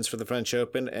predictions for the French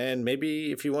Open, and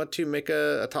maybe if you want to make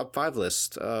a top 5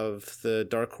 list of the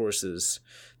dark horses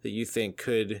that you think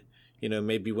could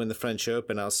maybe win the French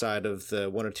Open outside of the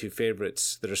 1 or 2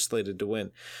 favorites that are slated to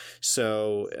win.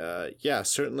 So,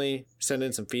 certainly send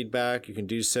in some feedback. You can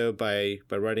do so by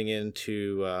writing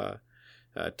into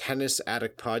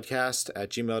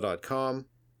tennisaddictpodcast@gmail.com.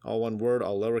 All one word,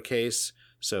 all lowercase.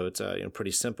 So it's pretty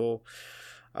simple.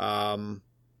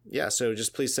 So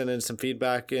just please send in some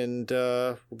feedback, and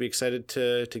we'll be excited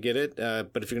to get it.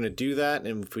 But if you're going to do that,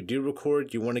 and if we do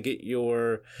record, you want to get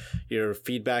your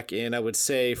feedback in, I would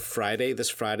say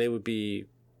this Friday would be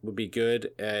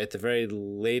good. At the very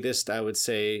latest, I would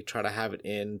say try to have it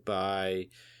in by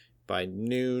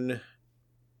noon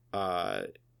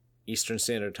Eastern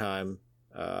Standard Time,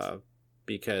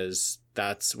 because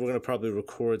we're going to probably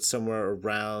record somewhere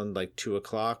around like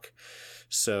 2:00.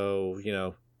 So,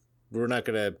 we're not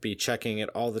going to be checking it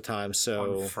all the time.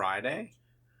 So on Friday?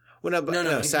 Well,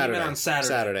 no, Saturday. He meant on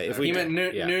Saturday. He meant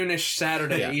noonish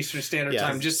Saturday, Eastern Standard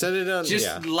Time. Just send it on.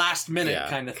 Last minute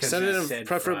kind of thing. Send it in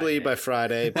preferably by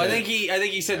Friday. Well, I think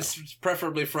he said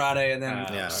preferably Friday, and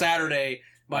then Saturday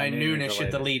by noonish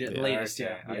at the latest.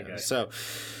 So,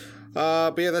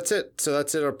 But yeah, that's it. So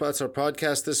that's it. That's our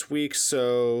podcast this week.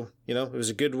 So, it was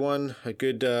a good one, a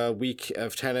good week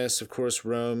of tennis. Of course,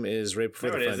 Rome is right before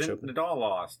No, the it French isn't. Open. Nadal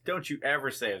lost. Don't you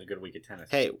ever say it was a good week of tennis.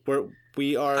 Hey,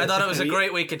 we are. I thought it was a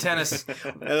great week of tennis.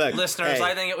 Look, Listeners, hey,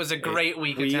 I think it was a great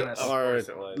week of we tennis. are. Of course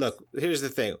it was. Look, here's the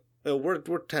thing. We're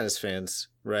tennis fans,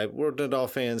 right? We're Nadal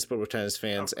fans, but we're tennis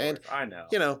fans, Of course, and I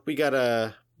know. we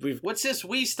gotta. What's this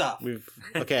wee stuff?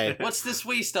 Okay. What's this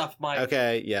wee stuff, Mike?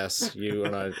 Okay. Yes, you are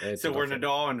not. So we're fan.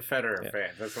 Nadal and Federer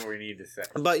fans. That's what we need to say.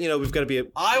 But we've got to be.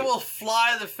 I will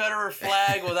fly the Federer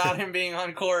flag without him being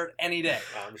on court any day.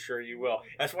 I'm sure you will.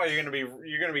 That's why you're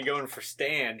gonna be going for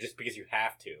Stan just because you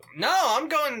have to. No, I'm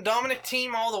going Dominic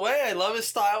Thiem all the way. I love his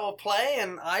style of play,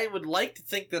 and I would like to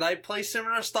think that I play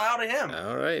similar style to him.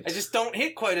 All right. I just don't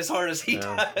hit quite as hard as he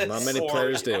No, does. not many Or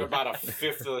players do. About a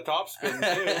fifth of the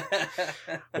topspin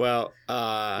too. Well,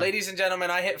 Ladies and gentlemen,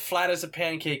 I hit flat as a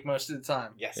pancake most of the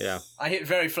time. Yes. Yeah. I hit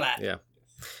very flat. Yeah.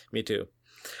 Me too.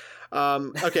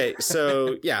 Okay,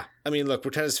 so yeah, look,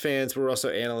 we're tennis fans, but we're also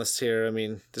analysts here.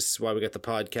 This is why we got the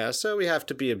podcast, so we have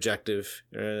to be objective,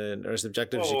 or as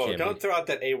objective as you Whoa, can don't be. throw out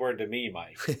that A word to me,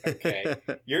 Mike. Okay,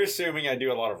 you're assuming I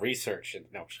do a lot of research.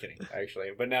 No, just kidding,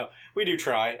 actually. But no, we do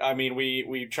try.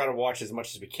 we try to watch as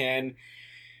much as we can.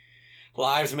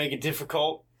 Lives make it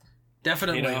difficult.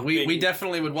 Definitely. We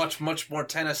definitely would watch much more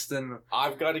tennis than...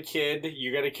 I've got a kid.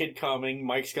 You got a kid coming.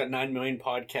 Mike's got 9 million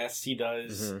podcasts he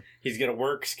does. Mhm. He's got a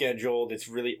work schedule that's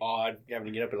really odd. Having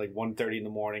to get up at like 1:30 in the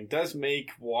morning does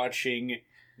make watching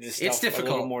this stuff It's difficult.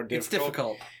 a little more difficult. It's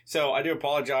difficult. So I do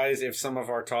apologize if some of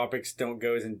our topics don't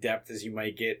go as in depth as you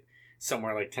might get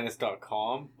somewhere like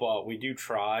tennis.com, but we do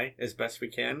try as best we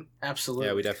can. Absolutely.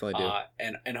 Yeah, we definitely do.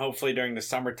 And hopefully during the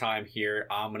summertime here,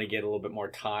 I'm going to get a little bit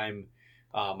more time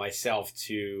myself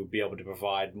to be able to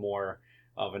provide more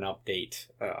of an update.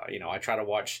 I try to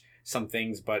watch some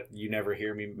things, but you never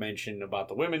hear me mention about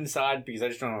the women's side because I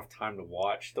just don't have time to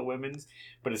watch the women's.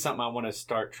 But it's something I want to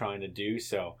start trying to do,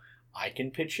 so I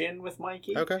can pitch in with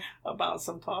Mikey about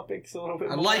some topics a little bit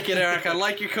I more. like it, Eric. I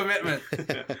like your commitment.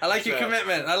 I like your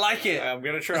commitment. I like it. I'm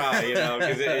going to try,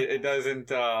 because it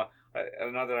doesn't...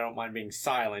 not that I don't mind being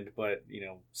silent, but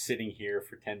sitting here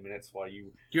for 10 minutes while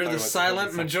You're the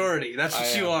silent majority. That's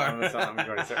what you are. I'm the silent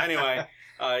majority. So anyway,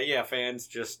 fans,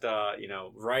 just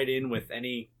write in with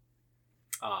any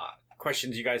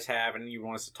questions you guys have and you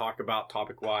want us to talk about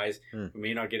topic wise. We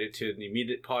may not get it to the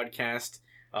immediate podcast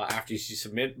after you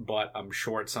submit, but I'm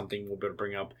sure it's something we'll be able to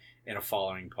bring up in a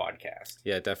following podcast.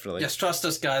 Yeah, definitely. Yes, trust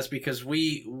us, guys, because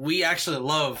we actually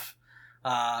love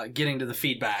getting to the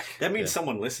feedback. That means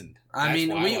someone listened.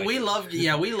 We love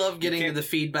getting to the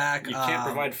feedback. You can't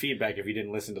provide feedback if you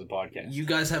didn't listen to the podcast. You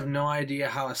guys have no idea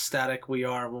how ecstatic we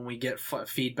are when we get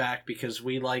feedback because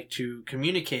we like to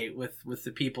communicate with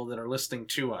the people that are listening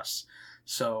to us.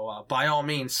 So by all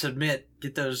means, submit,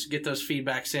 get those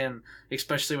feedbacks in,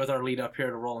 especially with our lead up here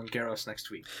to Roland Garros next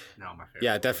week. No, my favorite.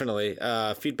 Yeah, definitely.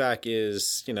 Feedback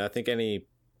is, I think any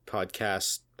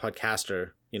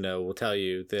podcaster, will tell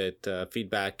you that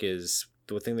feedback is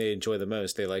the thing they enjoy the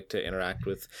most. They like to interact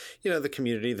with, the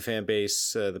community, the fan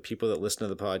base, the people that listen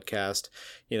to the podcast.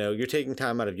 You're taking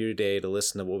time out of your day to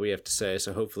listen to what we have to say.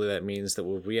 So hopefully that means that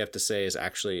what we have to say is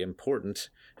actually important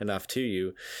enough to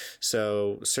you.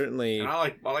 So certainly, and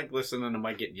I like listening to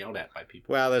Mike getting yelled at by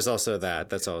people. Well, there's also that.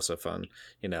 That's also fun.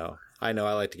 I know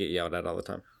I like to get yelled at all the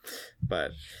time,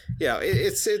 but yeah,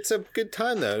 it's a good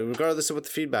time though, regardless of what the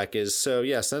feedback is. So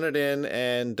yeah, send it in,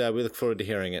 and we look forward to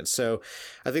hearing it. So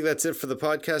I think that's it for the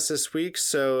podcast this week.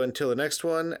 So until the next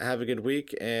one, have a good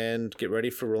week and get ready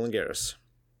for Roland Garros.